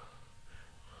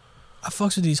 I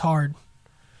fucks with these hard.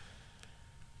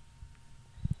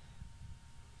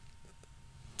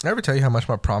 Did I ever tell you how much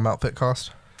my prom outfit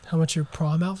cost? How much your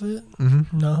prom outfit?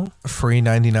 Mm-hmm. No. Free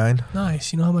 $99.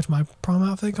 Nice. You know how much my prom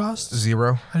outfit costs?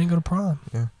 $0. I didn't go to prom.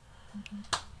 Yeah.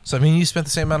 So I mean, you spent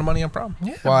the same amount of money on prom.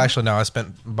 Yeah. Well, actually, no. I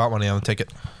spent about money on the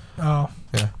ticket. Oh.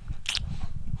 Yeah.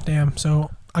 Damn. So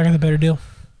I got the better deal.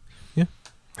 Yeah.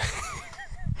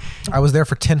 I was there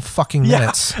for 10 fucking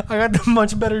minutes. Yeah, I got the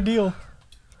much better deal.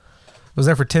 I was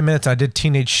there for 10 minutes. I did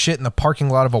teenage shit in the parking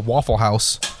lot of a Waffle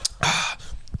House.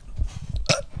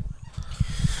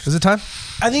 Is it time?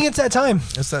 I think it's that time.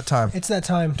 It's that time. It's that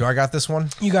time. Do I got this one?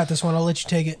 You got this one. I'll let you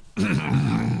take it.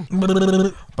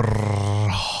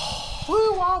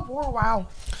 Wow.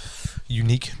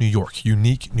 Unique New York.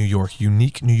 Unique New York.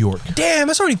 Unique New York. Damn,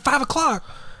 it's already 5 o'clock.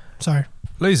 Sorry.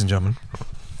 Ladies and gentlemen,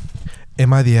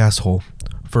 am I the asshole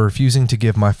for refusing to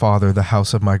give my father the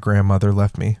house of my grandmother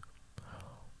left me?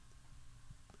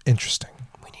 Interesting.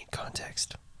 We need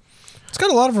context. It's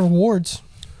got a lot of rewards.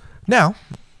 Now,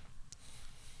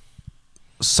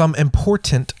 some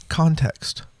important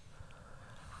context.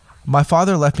 My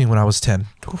father left me when I was 10.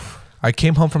 Oof. I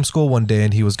came home from school one day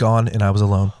and he was gone and I was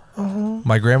alone.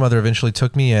 My grandmother eventually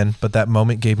took me in, but that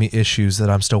moment gave me issues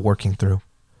that I'm still working through.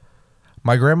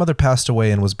 My grandmother passed away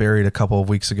and was buried a couple of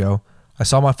weeks ago. I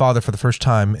saw my father for the first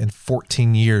time in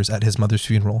 14 years at his mother's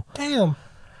funeral. Damn.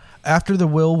 After the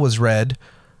will was read,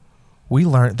 we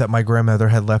learned that my grandmother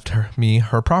had left her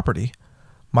property.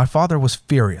 My father was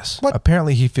furious. What?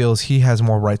 Apparently he feels he has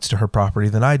more rights to her property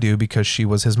than I do because she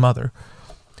was his mother.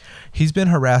 He's been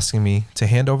harassing me to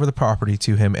hand over the property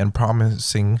to him and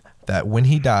promising that when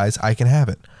he dies, I can have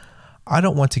it. I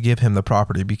don't want to give him the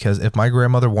property because if my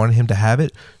grandmother wanted him to have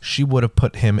it, she would have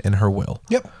put him in her will.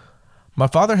 Yep. My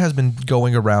father has been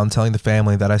going around telling the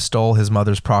family that I stole his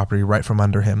mother's property right from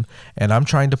under him, and I'm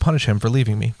trying to punish him for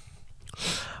leaving me.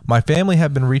 My family has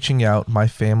been reaching out, out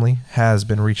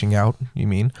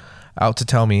to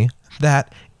tell me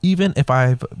that even if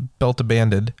I've built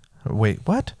abandoned,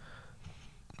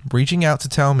 reaching out to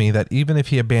tell me that even if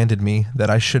he abandoned me,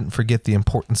 that I shouldn't forget the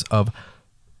importance of,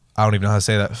 I don't even know how to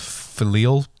say that,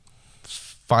 filial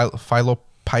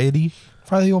piety.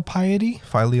 Filial piety?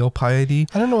 Filial piety.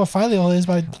 I don't know what filial is,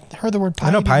 but I heard the word piety.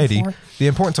 I know piety. Before. The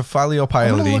importance of filial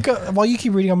piety. I'm gonna look up, while you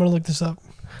keep reading, I'm going to look this up.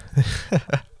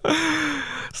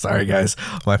 Sorry, guys.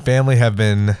 My family has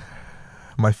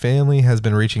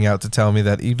been reaching out to tell me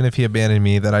that even if he abandoned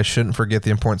me, that I shouldn't forget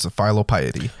the importance of filial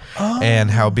piety.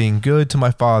 And how being good to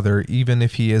my father, even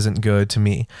if he isn't good to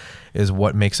me, is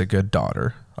what makes a good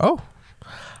daughter. Oh,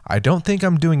 I don't think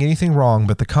I'm doing anything wrong,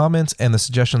 but the comments and the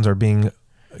suggestions are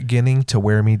beginning to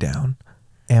wear me down.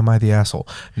 Am I the asshole?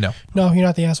 No. No, you're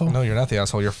not the asshole. No, you're not the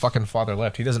asshole. Your fucking father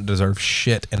left. He doesn't deserve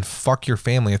shit. And fuck your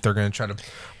family if they're going to try to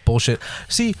bullshit.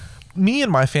 See, me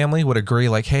and my family would agree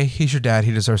like, hey, he's your dad.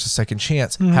 He deserves a second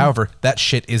chance. Mm-hmm. However, that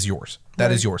shit is yours.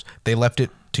 That is yours. They left it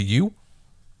to you.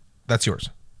 That's yours.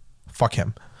 Fuck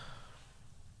him.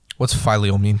 What's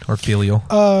filial mean or filial?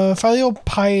 Filial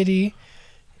piety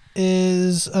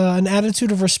is an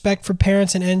attitude of respect for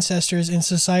parents and ancestors in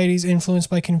societies influenced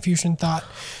by Confucian thought.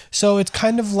 So it's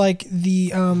kind of like the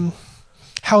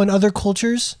how in other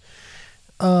cultures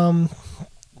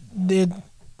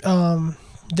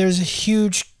there's a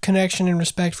huge connection and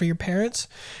respect for your parents,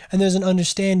 and there's an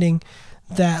understanding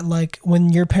that like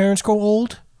when your parents grow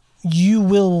old, you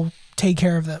will take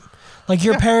care of them. Like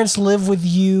your parents live with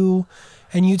you,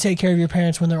 and you take care of your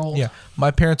parents when they're old. Yeah,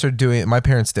 my parents did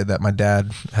that. My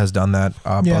dad has done that.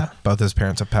 Both his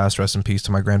parents have passed. Rest in peace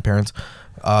to my grandparents.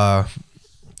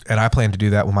 And I plan to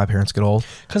do that when my parents get old.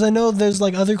 Because I know there's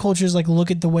like other cultures like look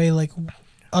at the way like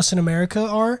us in America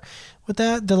are with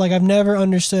that. They're like, I've never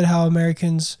understood how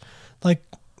Americans like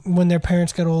when their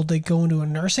parents get old, they go into a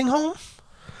nursing home.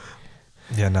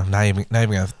 Yeah, no, not even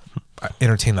gonna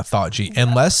entertain the thought, G.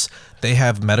 Unless they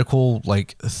have medical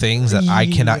like things that I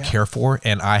cannot care for,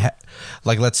 and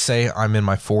like let's say I'm in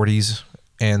my 40s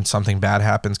and something bad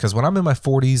happens. Because when I'm in my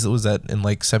 40s, it was in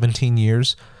like 17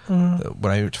 years. When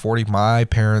I reach 40, my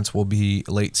parents will be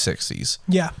late 60s.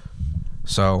 Yeah.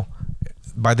 So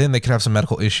by then they could have some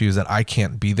medical issues that I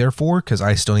can't be there for because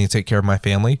I still need to take care of my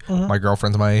family. My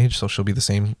girlfriend's my age, so she'll be the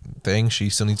same thing. She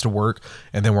still needs to work,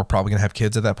 and then we're probably gonna have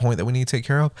kids at that point that we need to take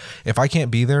care of. If I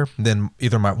can't be there, then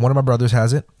either one of my brothers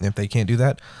has it. If they can't do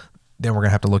that, then we're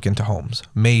gonna have to look into homes.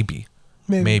 Maybe.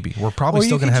 We're probably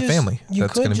still gonna have family. You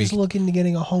could just look into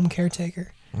getting a home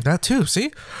caretaker. That too.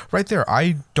 See, right there.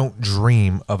 I don't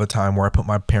dream of a time where I put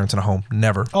my parents in a home.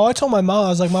 Never. Oh, I told my mom, I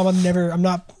was like, Mom,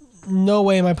 no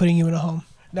way am I putting you in a home.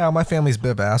 Now, my family's a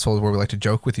bit of assholes where we like to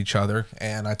joke with each other,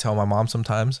 and I tell my mom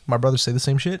sometimes. My brothers say the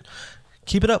same shit.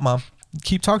 Keep it up, Mom.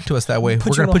 Keep talking to us that way.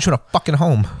 We're going to put you in a fucking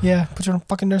home. Yeah, put you in a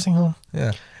fucking nursing home.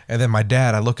 Yeah. And then my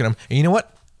dad, I look at him, and you know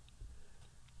what?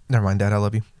 Never mind, Dad. I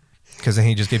love you. Because then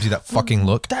he just gives you that fucking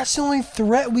look. That's the only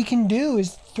threat we can do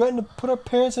is threaten to put our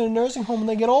parents in a nursing home when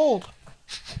they get old.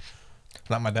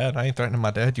 Not my dad. I ain't threatening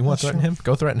my dad. You want to threaten him?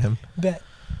 Go threaten him. Bet.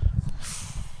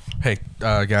 Hey,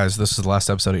 guys, this is the last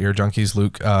episode of Ear Junkies.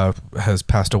 Luke has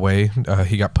passed away.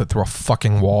 He got put through a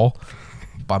fucking wall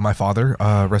by my father.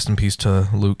 Rest in peace to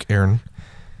Luke Aaron.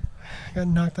 Got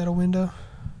knocked out a window.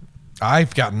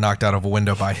 I've gotten knocked out of a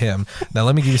window by him. Now,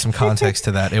 let me give you some context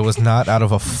to that. It was not out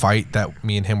of a fight that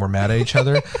me and him were mad at each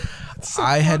other. So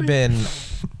I had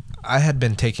funny.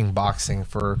 been taking boxing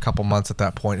for a couple months at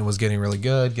that point and was getting really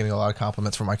good, getting a lot of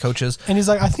compliments from my coaches. And he's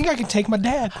like, I think I can take my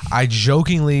dad. I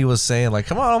jokingly was saying, like,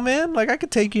 come on, man. Like, I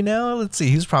could take you now. Let's see.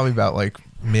 He was probably about, like,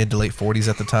 mid to late 40s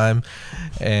at the time.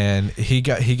 And he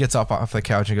gets up off the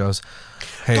couch and goes,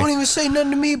 hey. Don't even say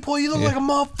nothing to me, boy. You look like a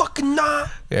motherfucking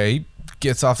knot. Yeah, he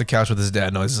gets off the couch with his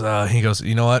dad noise. He goes,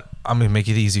 you know what? I'm going to make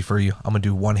it easy for you. I'm going to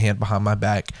do one hand behind my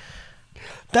back.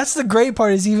 That's the great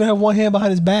part is he even have one hand behind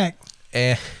his back.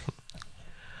 And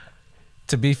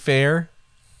to be fair,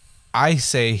 I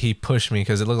say he pushed me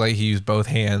because it looked like he used both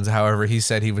hands. However, he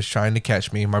said he was trying to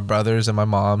catch me. My brothers and my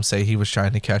mom say he was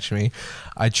trying to catch me.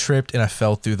 I tripped and I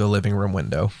fell through the living room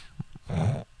window.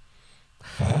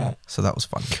 So that was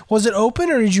fun. Was it open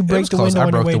or did you break the window?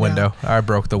 I broke the window. I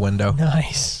broke the window.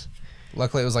 Nice.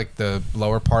 Luckily, it was like the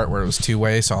lower part where it was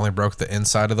two-way, so I only broke the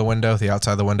inside of the window. The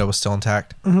outside of the window was still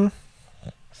intact. Mm-hmm.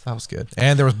 So that was good.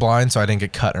 And there was blinds, so I didn't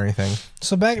get cut or anything.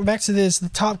 So back to this. The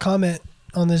top comment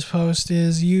on this post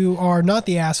is, you are not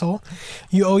the asshole.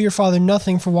 You owe your father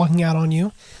nothing for walking out on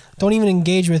you. Don't even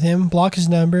engage with him. Block his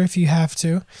number if you have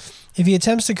to. If he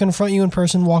attempts to confront you in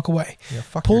person, walk away. Yeah,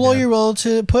 fuck Put your all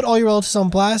dad. your relatives on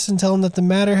blast and tell them that the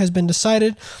matter has been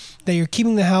decided, that you're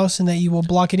keeping the house, and that you will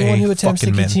block anyone who attempts to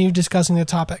fucking men. continue discussing the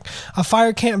topic. A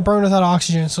fire can't burn without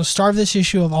oxygen, so starve this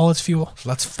issue of all its fuel.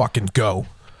 Let's fucking go.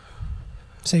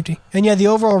 Safety. And yeah, the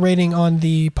overall rating on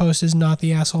the post is not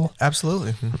the asshole.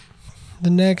 Absolutely. The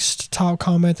next top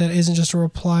comment that isn't just a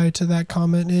reply to that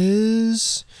comment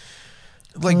is...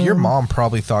 Like, your mom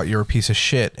probably thought you were a piece of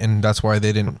shit, and that's why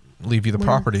they didn't leave you the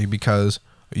property, because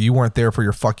you weren't there for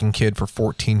your fucking kid for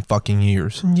 14 fucking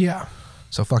years. Yeah.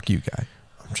 So fuck you, guy.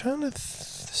 I'm trying to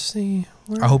see...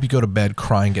 Where... I hope you go to bed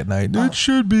crying at night. That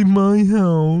should be my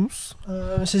house.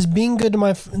 It says, being good to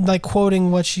my... Like,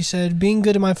 quoting what she said, being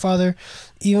good to my father,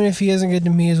 even if he isn't good to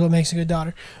me, is what makes a good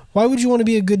daughter. Why would you want to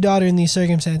be a good daughter in these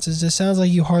circumstances? It sounds like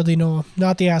you hardly know him.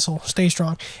 Not the asshole. Stay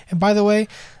strong. And by the way,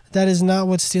 that is not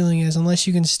what stealing is, unless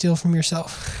you can steal from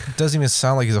yourself. It doesn't even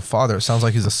sound like he's a father. It sounds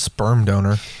like he's a sperm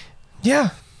donor.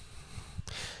 Yeah.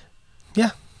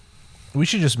 Yeah. We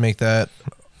should just make that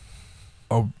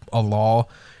a law.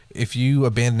 If you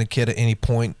abandon a kid at any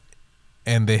point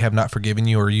and they have not forgiven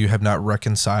you, or you have not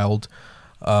reconciled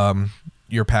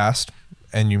your past,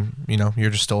 and you're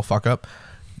just still a fuck up,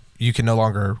 you can no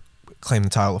longer claim the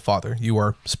title of father. You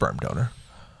are sperm donor.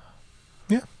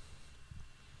 Yeah.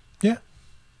 Yeah.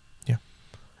 Yeah.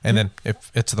 And then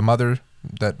if it's the mother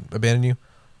that abandoned you,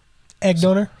 Egg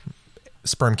donor.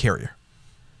 sperm carrier.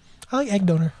 I like egg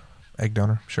donor. Egg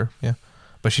donor, sure, yeah.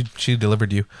 But she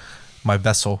delivered you. My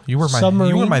vessel. You were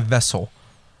Submarine? my vessel.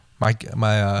 My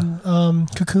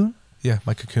Cocoon. yeah,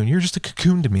 my cocoon. You're just a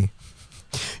cocoon to me.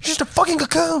 You're just a fucking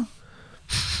cocoon.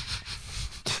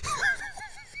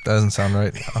 That doesn't sound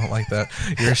right. I don't like that.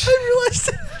 I realized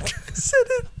it after I said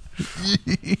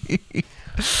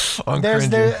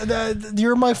it.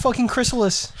 You're my fucking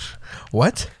chrysalis.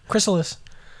 What? Chrysalis.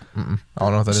 I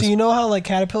don't know what that So is. you know how like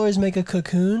caterpillars make a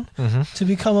cocoon to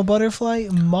become a butterfly?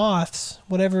 Moths,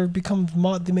 whatever becomes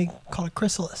moth, they make call it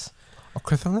chrysalis. A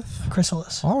chrysalis?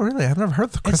 Chrysalis. Oh, really? I've never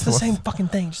heard the chrysalis. It's the same fucking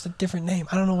thing, just a different name.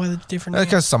 I don't know why the different name.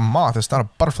 Because it's a moth. It's not a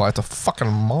butterfly. It's a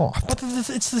fucking moth. But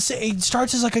it's the same. It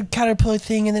starts as like a caterpillar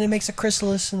thing, and then it makes a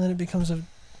chrysalis, and then it becomes a.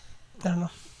 I don't know.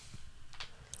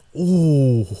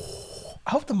 Ooh.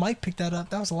 I hope the mic picked that up.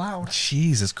 That was loud.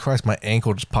 Jesus Christ. My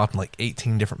ankle just popped in like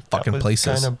 18 different fucking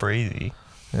places. Kind of brazy.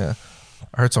 Yeah.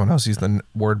 I heard someone else use the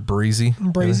word breezy.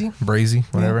 Brazy? Brazy,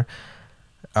 whatever.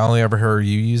 I only ever heard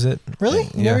you use it. Really?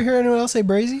 You never hear anyone else say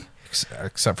brazy?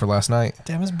 Except for last night.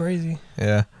 Damn, it's brazy.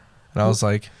 Yeah. And I was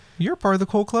like, you're part of the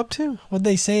cool club too. What'd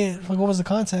they say it? Like, what was the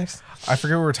context? I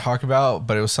forget what we were talking about,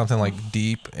 but it was something like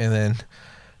deep. And then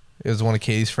it was one of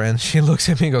Katie's friends. She looks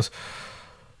at me and goes,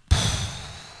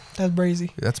 That's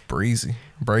brazy. that's breezy.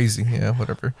 Brazy, yeah,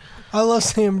 whatever. I love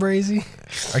saying brazy.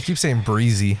 I keep saying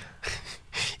breezy.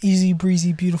 Easy,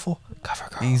 breezy, beautiful. Cover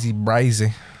girl. Easy,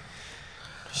 brazy.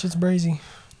 Shit's brazy.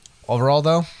 Overall,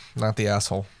 though, not the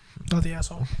asshole. Not the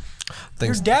asshole.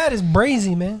 Thanks. Your dad is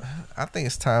brazy, man. I think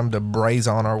it's time to braze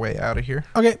on our way out of here.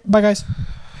 Okay, bye, guys.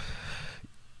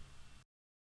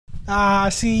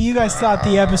 See, you guys thought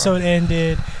the episode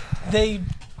ended. They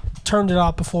turned it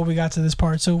off before we got to this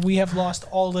part, so we have lost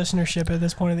all listenership at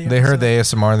this point of the episode. They heard the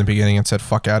ASMR in the beginning and said,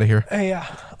 fuck out of here. Hey, yeah.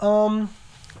 Why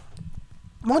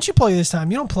don't you plug it this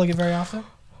time? You don't plug it very often.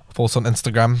 Follow us on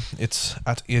Instagram. It's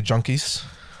at Ear Junkies.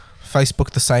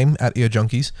 Facebook the same, at Ear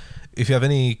Junkies. If you have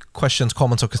any questions,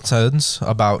 comments, or concerns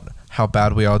about how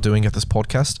bad we are doing at this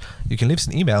podcast, you can leave us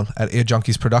an email at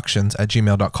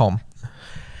earjunkiesproductions@gmail.com.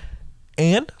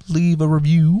 And leave a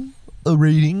review, a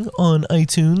rating on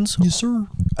iTunes. Yes, sir.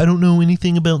 I don't know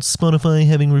anything about Spotify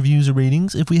having reviews or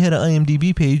ratings. If we had an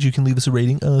IMDb page, you can leave us a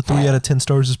rating. 3 out of 10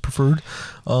 stars is preferred.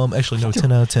 Actually, no,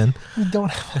 10 out of 10. We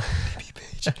don't have an IMDb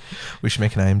page. We should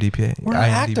make an IMDb. We're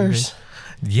actors.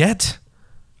 Page. Yet?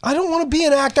 I don't want to be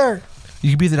an actor. You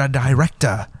can be the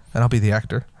director, and I'll be the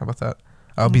actor. How about that?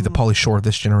 I'll be the Pauly Shore of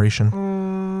this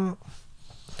generation.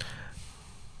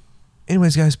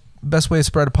 Anyways, guys, best way to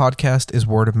spread a podcast is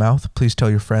word of mouth. Please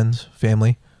tell your friends,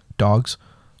 family, dogs.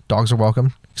 Dogs are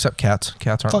welcome, except cats.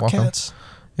 Cats aren't welcome. Cats.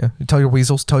 Yeah, you tell your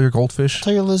weasels, tell your goldfish.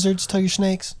 Tell your lizards, tell your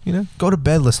snakes. You know, go to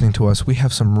bed listening to us. We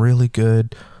have some really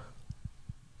good...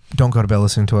 Don't go to bed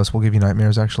listening to us. We'll give you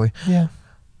nightmares, actually. Yeah.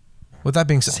 With that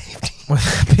being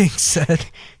said,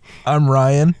 I'm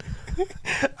Ryan.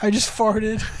 I just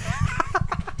farted.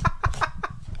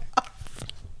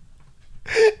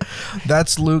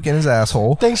 That's Luke and his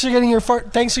asshole. Thanks for getting your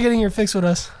fix with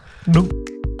us. Nope.